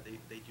addition to that,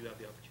 they do have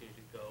the opportunity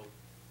to go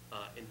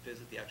and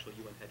visit the actual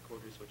UN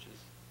headquarters, which is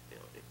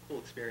a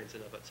cool experience in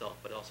and of itself,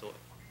 but also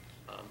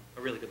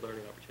a really good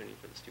learning opportunity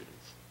for the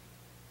students.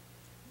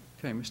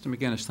 Okay, Mr.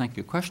 McGinnis, thank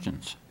you.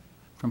 Questions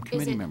from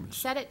committee Is it members?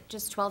 set at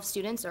just 12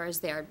 students, or is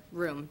there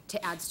room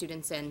to add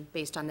students in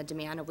based on the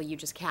demand, or will you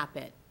just cap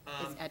it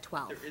at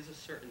 12? There is a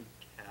certain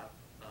cap.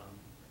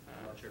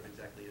 I'm not sure if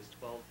exactly is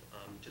 12,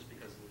 just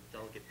because of the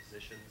delegate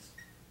positions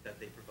that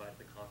they provide at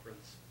the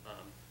conference.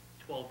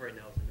 12 right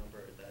now is a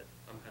number that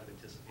I'm kind of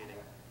anticipating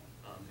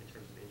in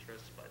terms of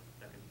interest, but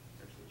that can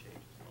potentially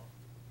change as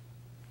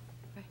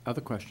well.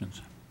 Other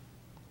questions?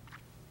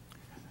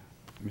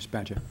 Ms.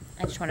 Badger?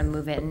 I just want to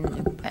move it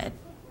and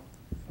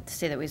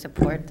say that we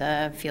support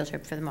the field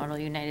trip for the Model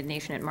United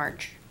Nation in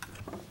March.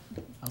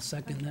 I'll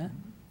second that.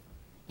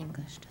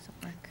 English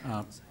doesn't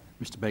work.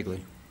 Mr. Begley?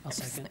 I'll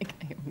second.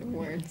 I have no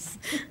words.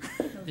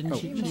 Didn't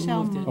she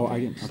moved it? Oh, I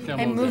didn't. Okay.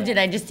 I moved it,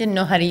 I just didn't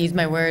know how to use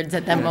my words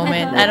at that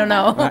moment. I don't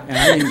know. And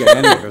I didn't get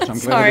any of it, so I'm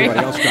glad Sorry.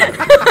 everybody else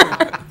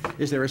got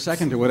it. Is there a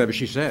second to whatever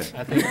she said?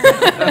 I think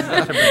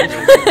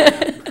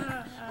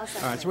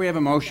All right, so we have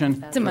a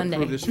motion It's a to Monday.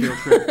 approve this field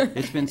trip.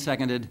 It's been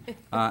seconded,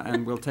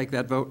 and we'll take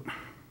that vote.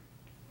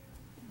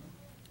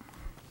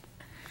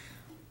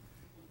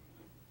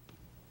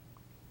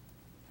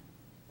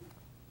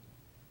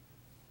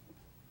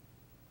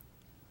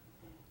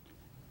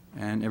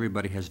 And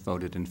everybody has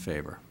voted in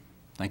favor.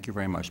 Thank you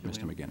very much,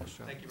 Mr. McGinnis.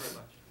 Thank you very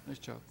much. Nice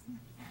job.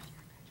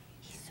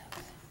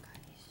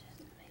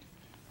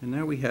 And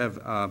now we have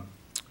a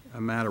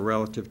matter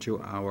relative to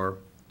our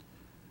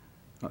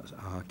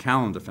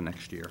calendar for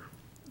next year.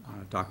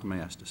 Dr.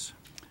 Maestas.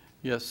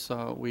 Yes,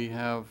 we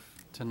have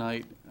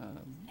tonight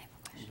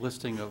a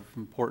listing of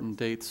important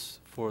dates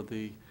for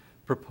the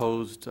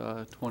proposed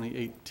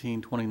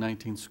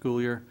 2018-2019 school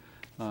year.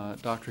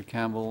 Dr.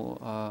 Campbell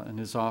and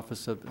his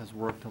office has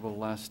worked over the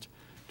last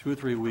 2 or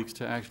 3 weeks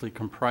to actually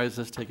comprise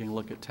this, taking a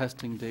look at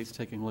testing dates,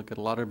 taking a look at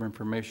a lot of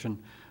information,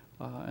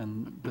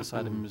 and this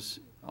item is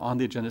on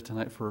the agenda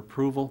tonight for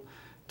approval.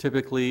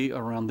 Typically,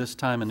 around this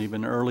time and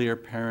even earlier,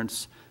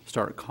 parents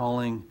start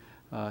calling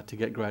to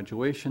get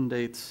graduation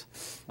dates,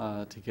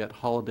 to get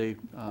holiday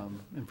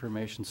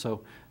information.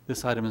 So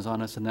this item is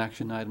on as an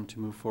action item to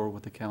move forward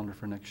with the calendar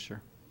for next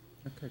year.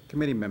 Okay,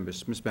 committee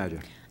members, Ms.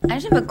 Badger. I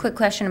just have a quick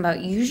question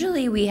about,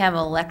 usually we have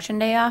Election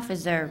Day off.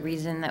 Is there a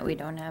reason that we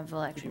don't have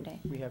Election Day?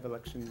 We have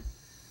election.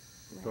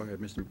 Go ahead,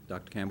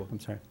 Dr. Campbell. I'm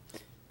sorry.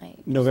 I-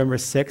 November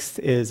 6th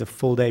is a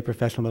full-day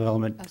professional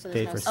development Oh, so there's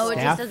day no for school. Oh, it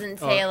staff. just doesn't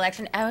say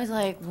election. I was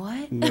like,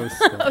 what? No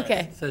school.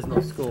 Okay, Says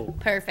no school.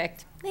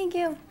 perfect. Thank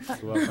you.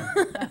 You're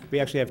welcome. We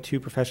actually have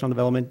 2 professional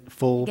development,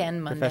 full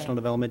Again, Monday. professional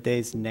development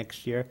days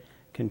next year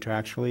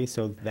contractually,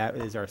 so that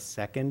is our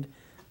second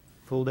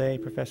full-day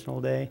professional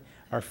day.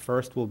 Our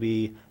first will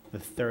be the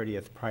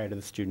 30th prior to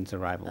the student's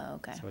arrival. Oh,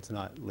 okay. So it's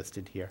not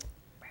listed here.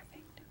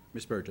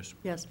 Ms. Burgess.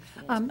 Yes.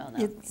 spell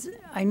that.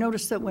 I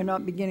noticed that we're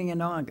not beginning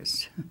in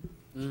August.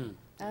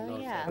 Oh,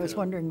 yeah. I was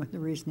wondering what the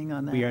reasoning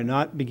on that. We are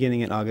not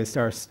beginning in August.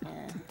 Our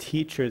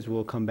teachers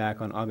will come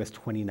back on August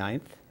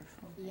 29th.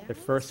 The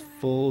first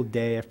full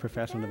day of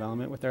professional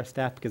development with our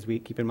staff, because we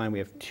keep in mind we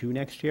have 2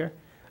 next year.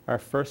 Our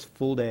first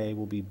full day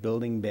will be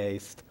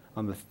building-based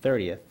on the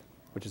 30th,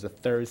 which is a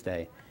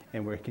Thursday,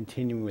 and we're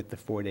continuing with the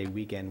 4-day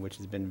weekend, which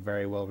has been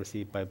very well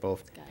received by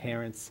both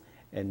parents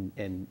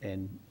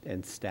and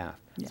staff.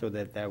 Yeah. So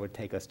that would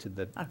take us to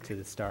the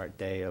start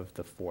day of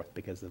the 4th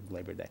because of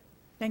Labor Day.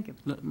 Thank you.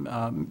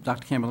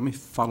 Dr. Campbell, let me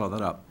follow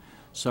that up.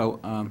 So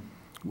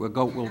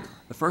the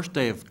first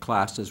day of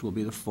classes will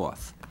be the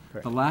 4th.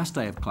 Correct. The last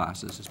day of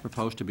classes is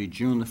proposed to be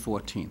June the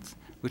 14th,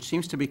 which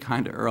seems to be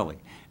kind of early.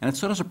 And it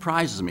sort of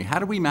surprises me. How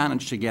do we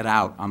manage to get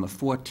out on the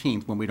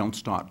 14th when we don't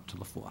start till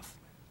the 4th?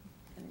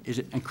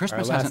 And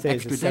Christmas Our has last an day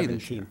is the extra day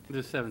this year. 17th.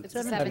 The 7th. It's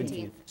the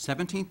 17th.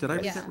 17th? Did I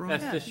read that wrong?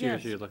 That's this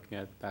year's Yes. you're looking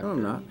at. Dr. No,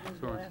 I'm not.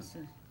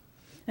 Sorensen.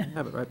 I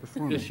have it right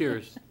before me. This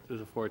year's is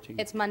the 14th.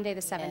 It's Monday,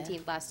 the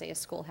 17th, last day of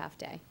school, half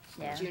day,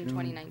 Yeah. June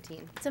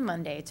 2019. It's a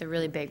Monday. It's a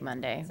really big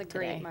Monday. It's a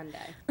great today.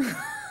 Monday. It's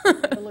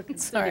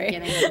the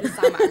beginning of the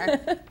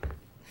summer.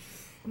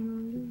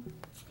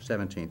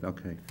 17th,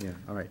 okay, yeah,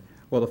 all right.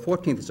 Well, the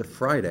 14th is a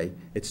Friday.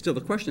 It's still,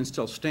 the question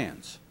still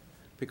stands,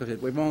 because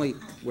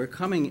we're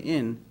coming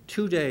in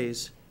 2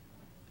 days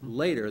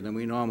later than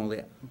we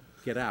normally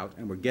get out,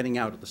 and we're getting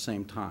out at the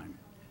same time.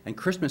 And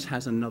Christmas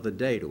has another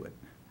day to it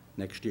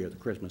next year, the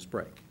Christmas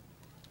break.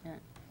 Yeah.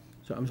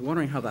 So I was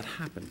wondering how that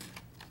happened.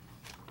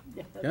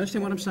 You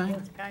understand what I'm saying?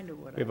 That's kind of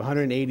what We have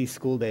 180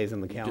 school days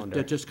on the calendar.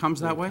 It just comes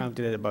that We way?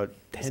 counted it about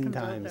 10 comes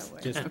out times. that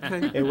way. Just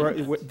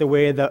Okay. the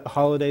way the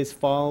holidays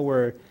fall,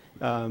 we're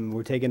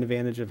taking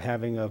advantage of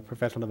having a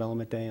professional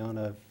development day on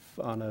a,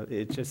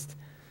 it just.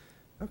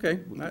 Okay,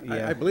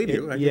 Yeah. I believe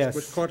you. I Yes, just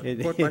was caught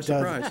it by does.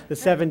 surprise. The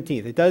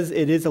 17th. It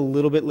is a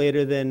little bit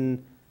later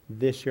than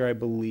this year, I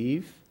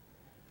believe.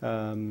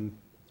 Depending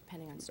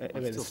on school. I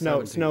mean, Still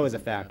snow 17th, is a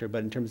factor,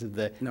 but in terms of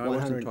the No, I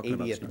wasn't talking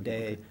about 180th snow.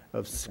 day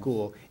of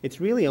school,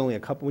 it's really only a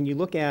couple, when you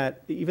look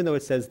at, even though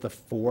it says the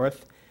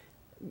 4th,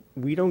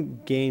 we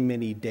don't gain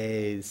many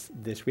days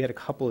we had a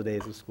couple of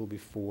days of school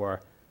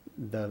before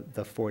the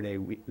 4-day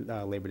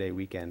Labor Day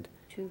weekend.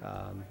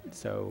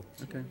 So,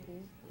 Okay.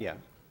 yeah.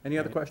 Any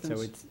other Right, questions? So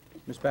it's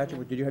Ms.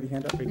 Badger, did you have your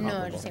hand up? No, I was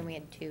comparable. just saying we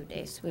had 2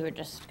 days. We were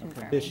just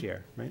confirming. this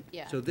year, right?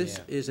 Yeah. So this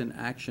Yeah. is an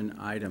action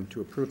item to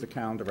approve the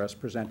calendar as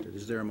presented.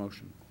 Is there a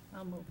motion?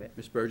 I'll move it.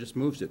 Ms. Burgess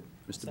moves it.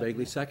 Mr.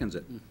 Bagley seconds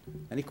it.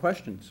 Any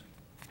questions?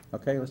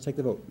 Okay, let's take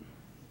the vote.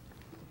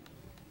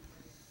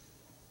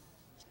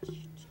 As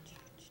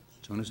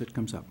soon as it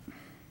comes up.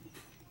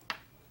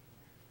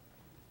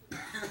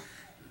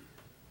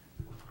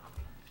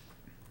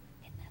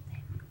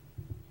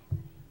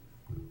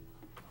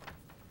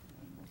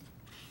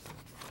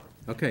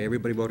 Okay,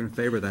 everybody voted in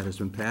favor. That has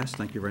been passed.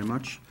 Thank you very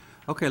much.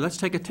 Okay, let's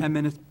take a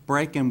 10-minute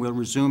break, and we'll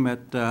resume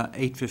at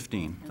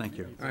 8:15. Thank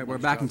you. All right, we're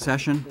back in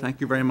session.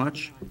 Thank you very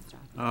much.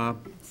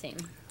 Same.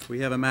 We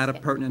have a matter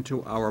pertinent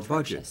to our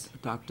budget.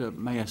 Dr.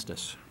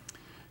 Maestas.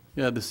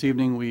 Yeah, this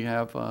evening we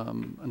have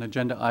an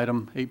agenda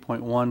item,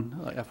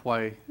 8.1,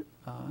 FY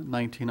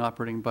 19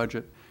 operating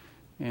budget.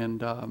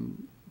 And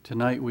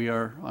tonight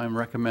I'm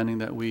recommending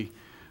that we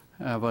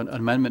have an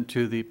amendment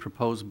to the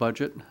proposed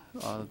budget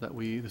that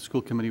the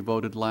school committee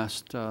voted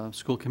last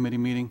school committee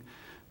meeting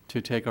to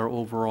take our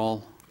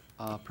overall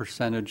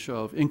percentage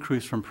of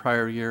increase from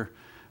prior year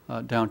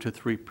down to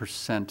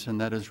 3%. And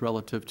that is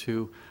relative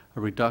to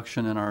a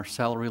reduction in our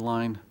salary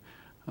line,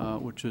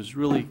 which is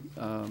really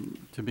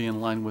to be in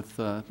line with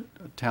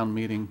town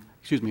meeting,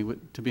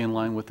 to be in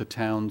line with the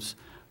town's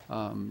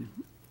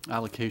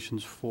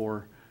allocations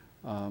for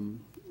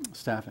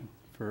staffing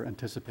for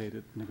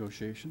anticipated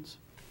negotiations.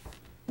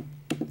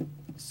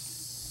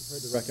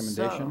 Heard the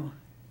recommendation.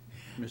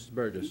 Mrs.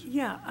 Burgess.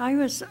 Yeah,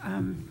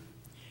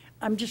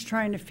 I'm just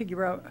trying to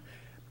figure out,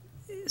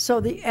 so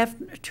the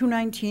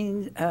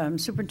F-219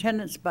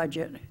 superintendent's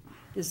budget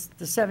is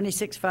the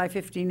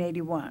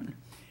 76,515.81.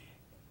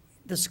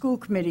 The school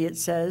committee, it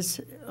says,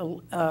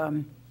 no,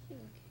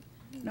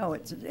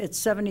 it's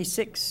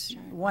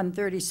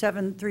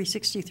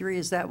 76,137,363.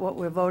 Is that what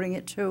we're voting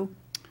it to?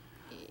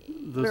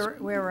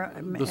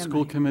 The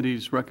school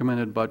committee's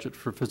recommended budget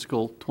for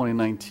fiscal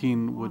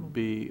 2019 would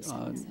be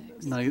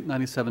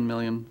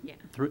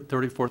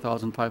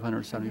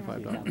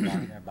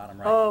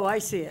 $97,034,575. Oh, I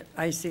see it.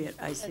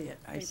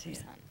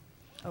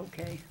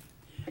 Okay.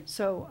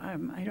 So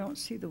I don't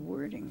see the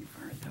wording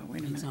for it, though.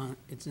 Wait a minute.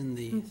 It's in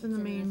the, It's in the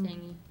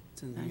main.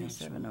 it's in the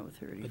actual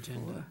 97,034.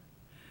 agenda.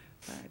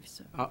 5,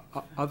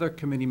 Other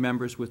committee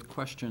members with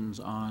questions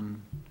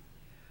on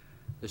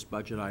this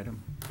budget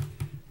item?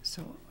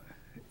 So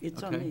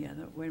it's on Okay. the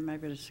other, wait a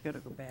minute, I just gotta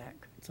go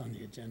back. It's on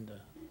the agenda,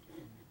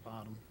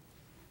 bottom.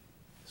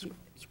 School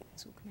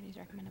committee's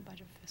recommended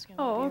budget for fiscal.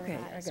 Oh, year okay, I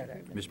revised. got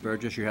it. Ms.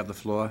 Burgess, you have the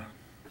floor.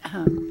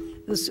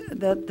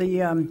 That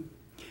the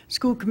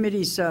school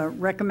committee's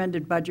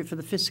recommended budget for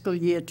the fiscal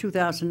year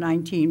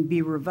 2019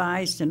 be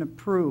revised and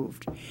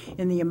approved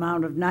in the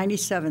amount of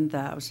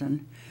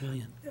Billion.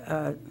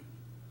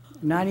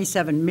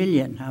 97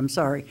 million, I'm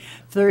sorry,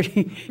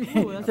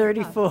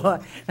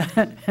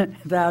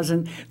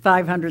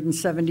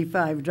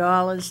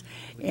 $34,575,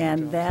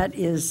 and that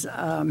is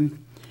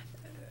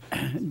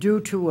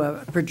due to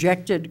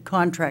projected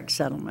contract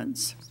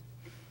settlements.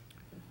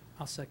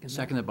 I'll second that.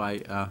 Seconded by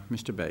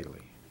Mr.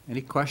 Bagley.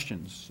 Any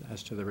questions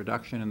as to the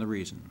reduction and the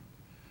reason?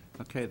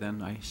 Okay,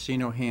 then, I see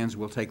no hands.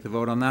 We'll take the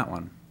vote on that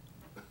one.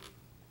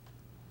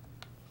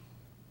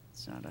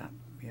 It's not up.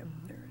 Yep,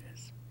 there it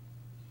is.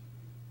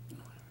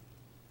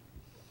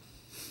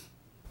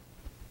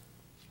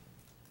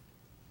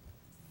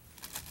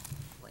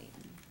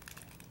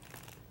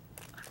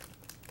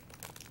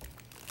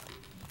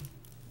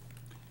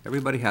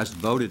 Everybody has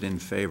voted in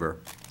favor.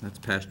 That's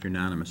passed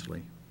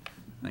unanimously.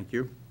 Thank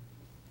you.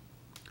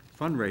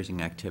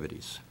 Fundraising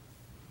activities.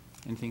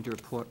 Anything to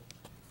report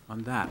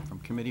on that from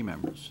committee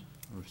members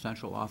or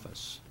central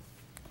office?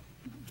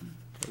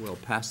 We'll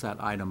pass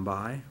that item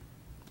by.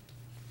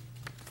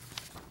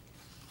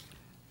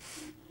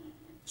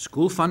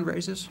 School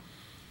fundraisers?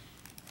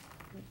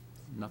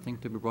 Nothing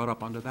to be brought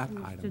up under that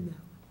item.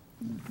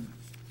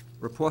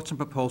 Reports and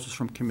proposals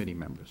from committee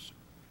members.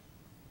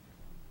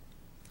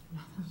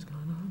 Nothing's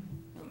going on.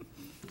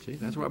 See,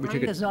 that's why we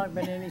took There's it. not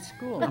been any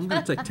school. I'm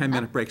going to take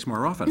 10-minute breaks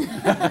more often.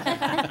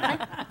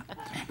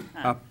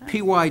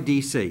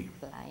 PYDC.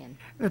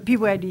 The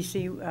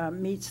PYDC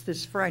meets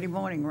this Friday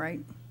morning,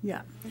 right?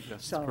 Yeah. Yes,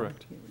 that's So,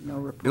 correct. No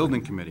report.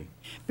 Building committee.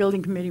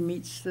 Building committee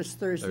meets this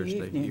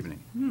Thursday Thursday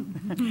evening.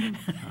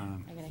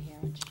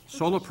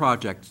 Solar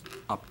project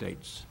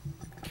updates.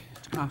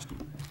 Mr. Costa.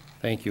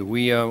 Thank you.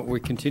 We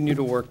continue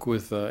to work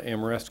with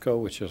Amoresco,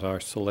 which is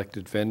our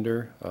selected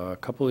vendor. A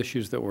couple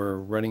issues that we're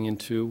running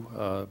into,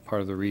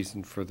 part of the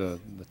reason for the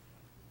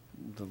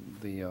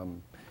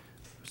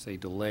say,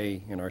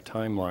 delay in our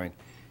timeline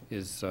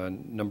is,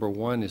 number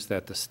one, is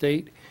that the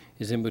state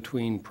is in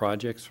between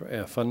projects,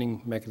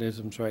 funding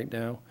mechanisms right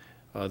now.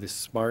 The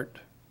SMART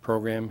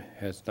program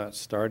has not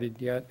started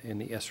yet, and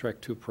the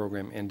SREC 2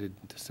 program ended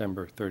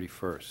December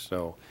 31st.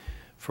 So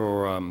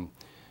for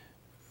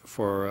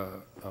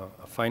a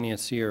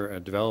financier, a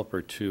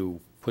developer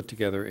to put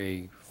together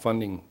a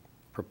funding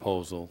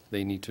proposal,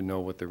 they need to know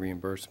what the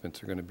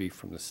reimbursements are going to be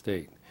from the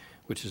state,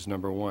 which is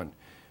number one.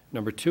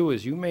 Number two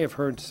is you may have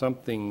heard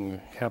something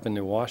happened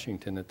in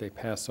Washington, that they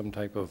passed some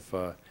type of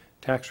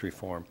tax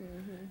reform.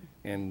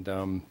 And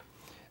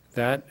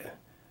that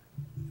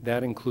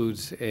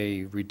includes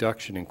a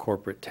reduction in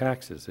corporate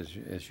taxes,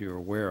 as you're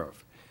aware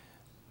of.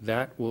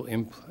 That will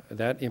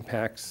that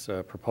impacts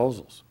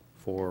proposals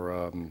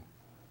for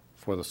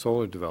the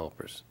solar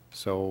developers.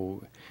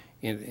 So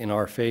in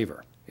our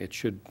favor, it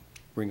should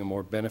bring a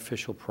more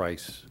beneficial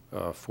price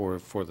for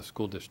the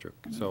school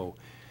district. So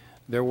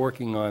they're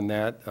working on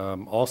that.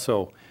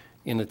 Also,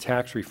 in the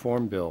tax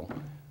reform bill,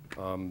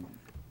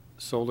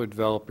 solar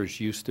developers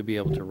used to be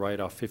able to write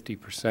off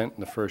 50% in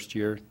the first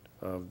year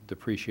of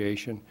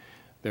depreciation.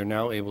 They're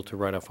now able to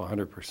write off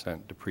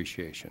 100%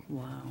 depreciation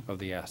of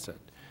the asset.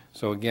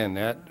 So again,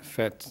 that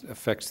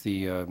affects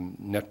the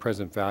net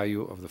present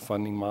value of the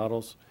funding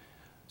models.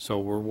 So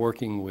we're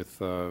working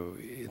with,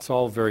 it's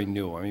all very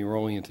new. I mean, we're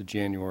only into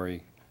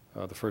January,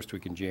 the first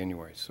week in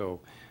January. So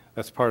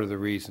that's part of the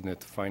reason that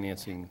the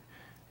financing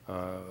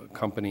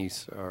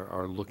companies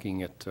are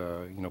looking at,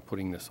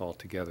 putting this all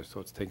together. So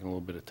it's taking a little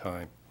bit of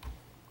time.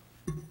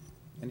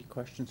 Any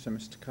questions for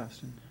Mr.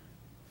 Costin?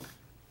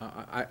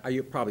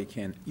 You probably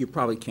can't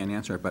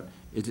answer it, but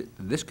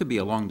this could be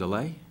a long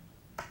delay?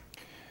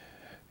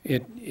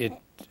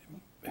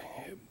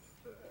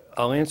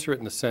 I'll answer it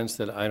in the sense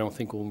that I don't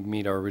think we'll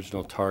meet our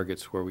original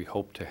targets where we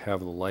hope to have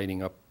the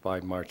lighting up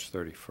by March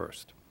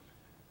 31st.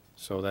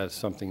 So that's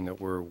something that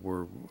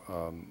we're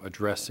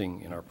addressing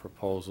in our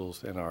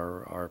proposals and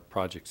our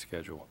project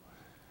schedule.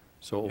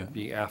 So it will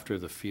be after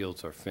the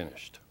fields are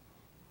finished.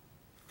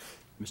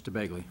 Mr.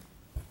 Bagley.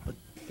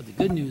 But the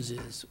good news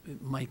is,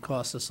 it might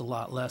cost us a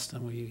lot less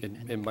than we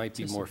It might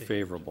be more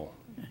favorable.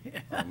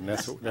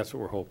 That's what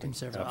we're hoping.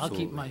 Conservative. I'll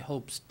keep my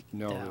hopes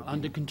No, down, it'll be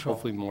under control.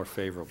 hopefully more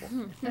favorable.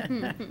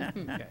 Okay.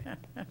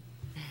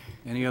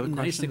 Any other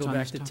Nice to questions go on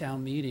back this to topic?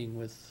 town meeting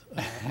with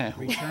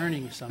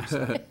returning some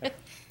sort.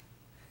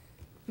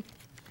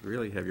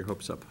 Really have your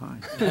hopes up high.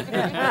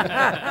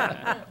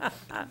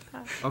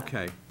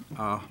 Okay,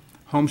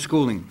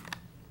 homeschooling.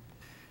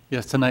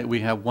 Yes, tonight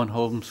we have one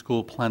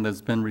homeschool plan that's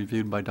been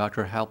reviewed by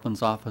Dr.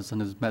 Halpin's office and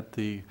has met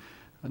the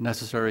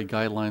necessary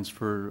guidelines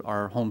for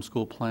our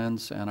homeschool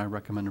plans, and I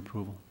recommend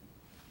approval.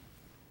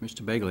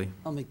 Mr. Bagley.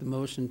 I'll make the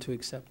motion to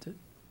accept it.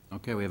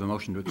 Okay, we have a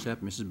motion to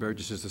accept. Mrs.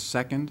 Burgess is the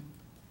second.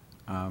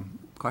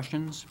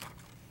 Questions?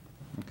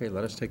 Okay,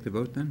 let us take the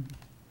vote then.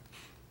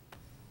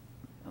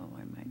 Oh,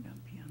 I might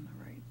not be on the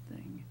right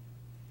thing.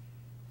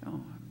 Oh,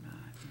 I'm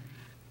not.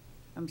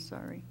 I'm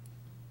sorry.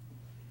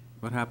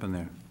 What happened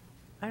there?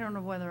 I don't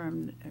know whether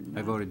I'm.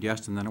 I voted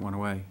yes, and then it went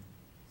away.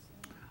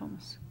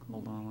 Homeschool.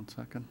 Hold on one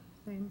second.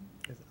 Same.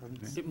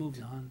 It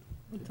moves on.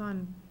 It's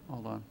on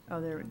Hold on.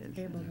 Oh, there it is.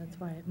 table, that's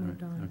why it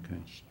moved on.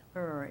 Okay.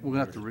 All right. We're going to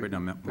have to Wait, no,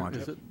 Marge.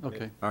 Is it?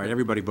 Okay. All right,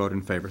 everybody voted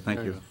in favor.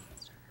 Thank you.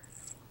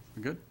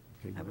 We're good?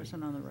 Okay, I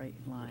wasn't on the right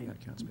line.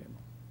 accounts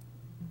payable.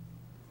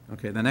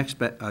 Okay, the next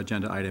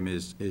agenda item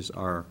is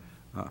our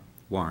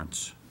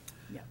warrants.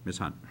 Yeah. Ms.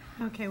 Hunt.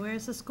 Okay,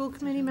 whereas the school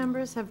committee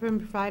members have been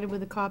provided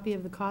with a copy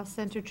of the cost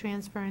center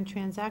transfer and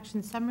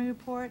transaction summary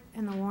report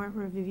and the warrant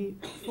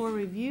for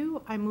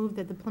review, I move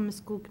that the Plymouth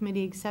School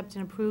Committee accept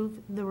and approve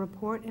the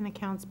report and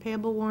accounts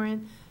payable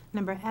warrant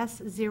number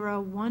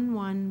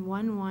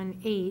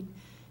S011118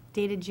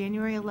 dated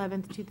January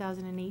 11th,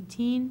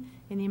 2018,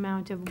 in the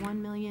amount of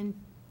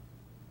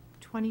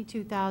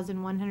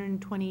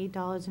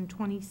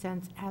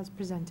 $1,022,128.20 as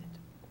presented.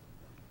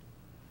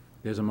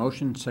 There's a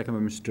motion, second by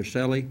Mr.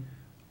 Shelley.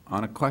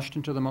 On a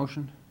question to the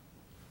motion?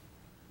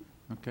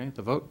 Okay,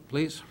 the vote,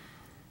 please.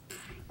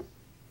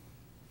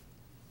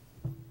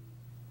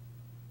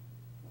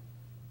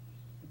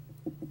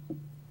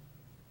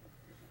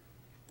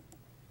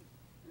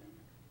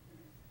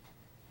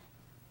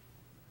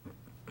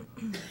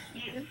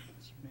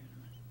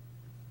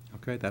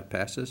 Okay, that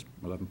passes,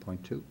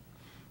 11.2. There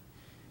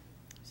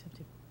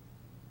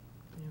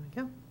we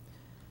go.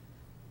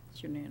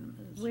 It's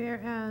unanimous.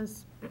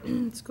 Whereas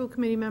school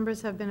committee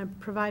members have been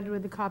provided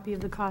with a copy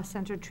of the cost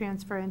center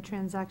transfer and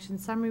transaction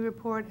summary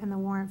report and the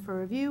warrant for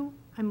review,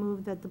 I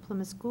move that the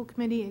Plymouth School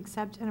Committee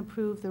accept and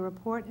approve the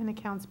report and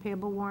accounts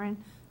payable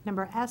warrant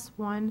number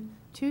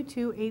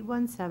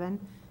S122817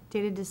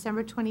 dated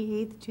December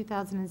 28th,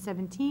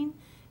 2017,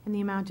 in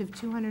the amount of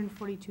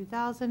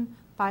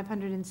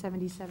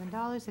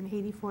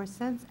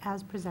 $242,577.84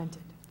 as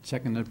presented.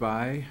 Seconded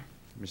by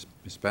Ms.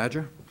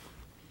 Badger.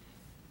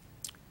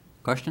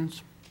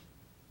 Questions?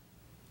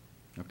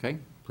 Okay,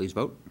 please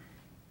vote.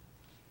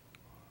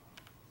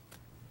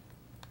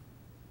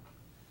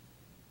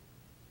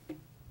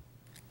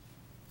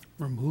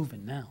 We're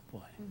moving now,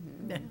 boy.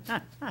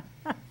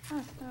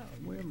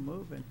 We're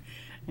moving.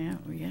 Yeah,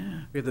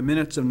 yeah. We have the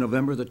minutes of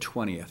November the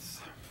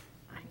 20th.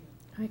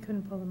 I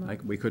couldn't pull them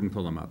up. We couldn't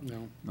pull them up?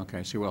 No.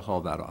 Okay, so we'll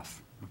hold that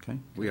off. Okay,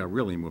 we are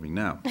really moving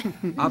now.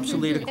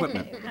 Obsolete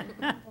equipment.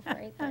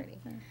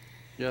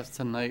 Yes,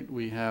 tonight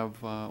we have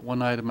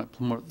one item at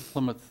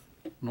Plymouth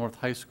North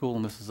High School,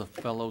 and this is a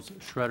fellows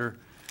shredder.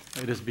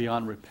 It is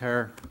beyond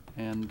repair,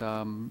 and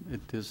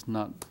it is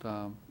not,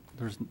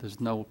 there's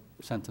no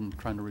sense in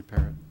trying to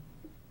repair it.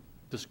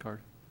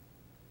 Discard.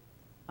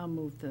 I'll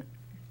move the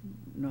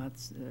not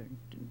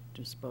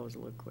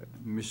disposal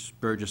equipment. Ms.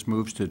 Burgess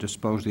moves to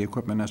dispose the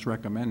equipment as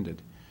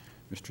recommended.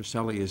 Mr.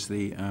 Selly is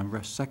the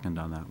second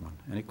on that one.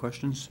 Any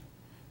questions?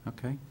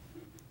 Okay,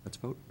 let's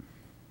vote.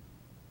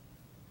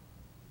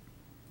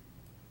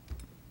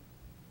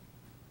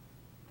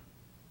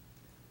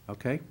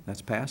 Okay,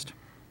 that's passed.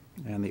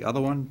 And the other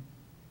one?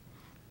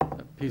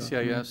 At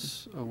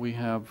PCIS, we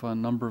have a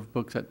number of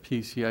books at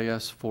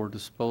PCIS for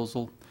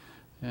disposal,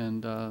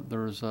 and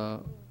there's a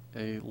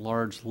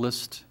large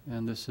list,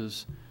 and this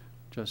is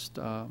just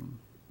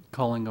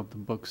culling of the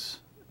books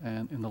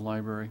and in the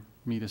library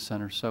media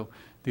center. So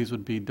these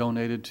would be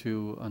donated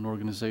to an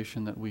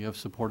organization that we have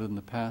supported in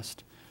the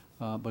past,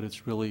 but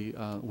it's really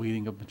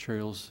weeding of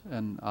materials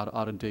and out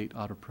of date,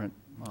 out of print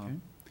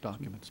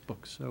documents,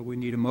 books. So we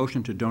need a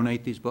motion to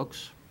donate these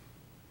books.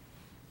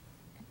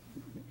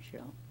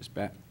 Michelle?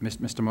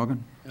 Mr.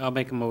 Morgan? I'll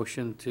make a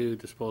motion to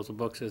dispose of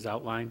books as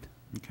outlined.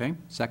 Okay,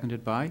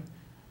 seconded by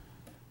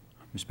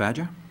Ms.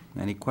 Badger.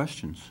 Any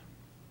questions?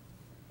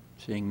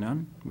 Seeing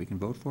none, we can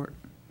vote for it.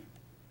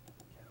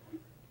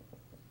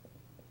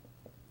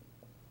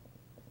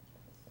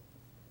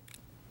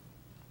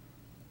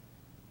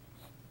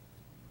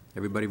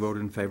 Everybody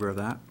voted in favor of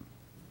that?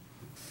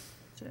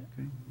 Okay.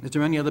 Is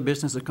there any other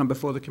business that come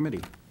before the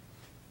committee?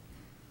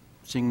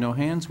 Seeing no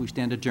hands, we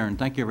stand adjourned.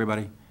 Thank you,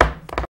 everybody.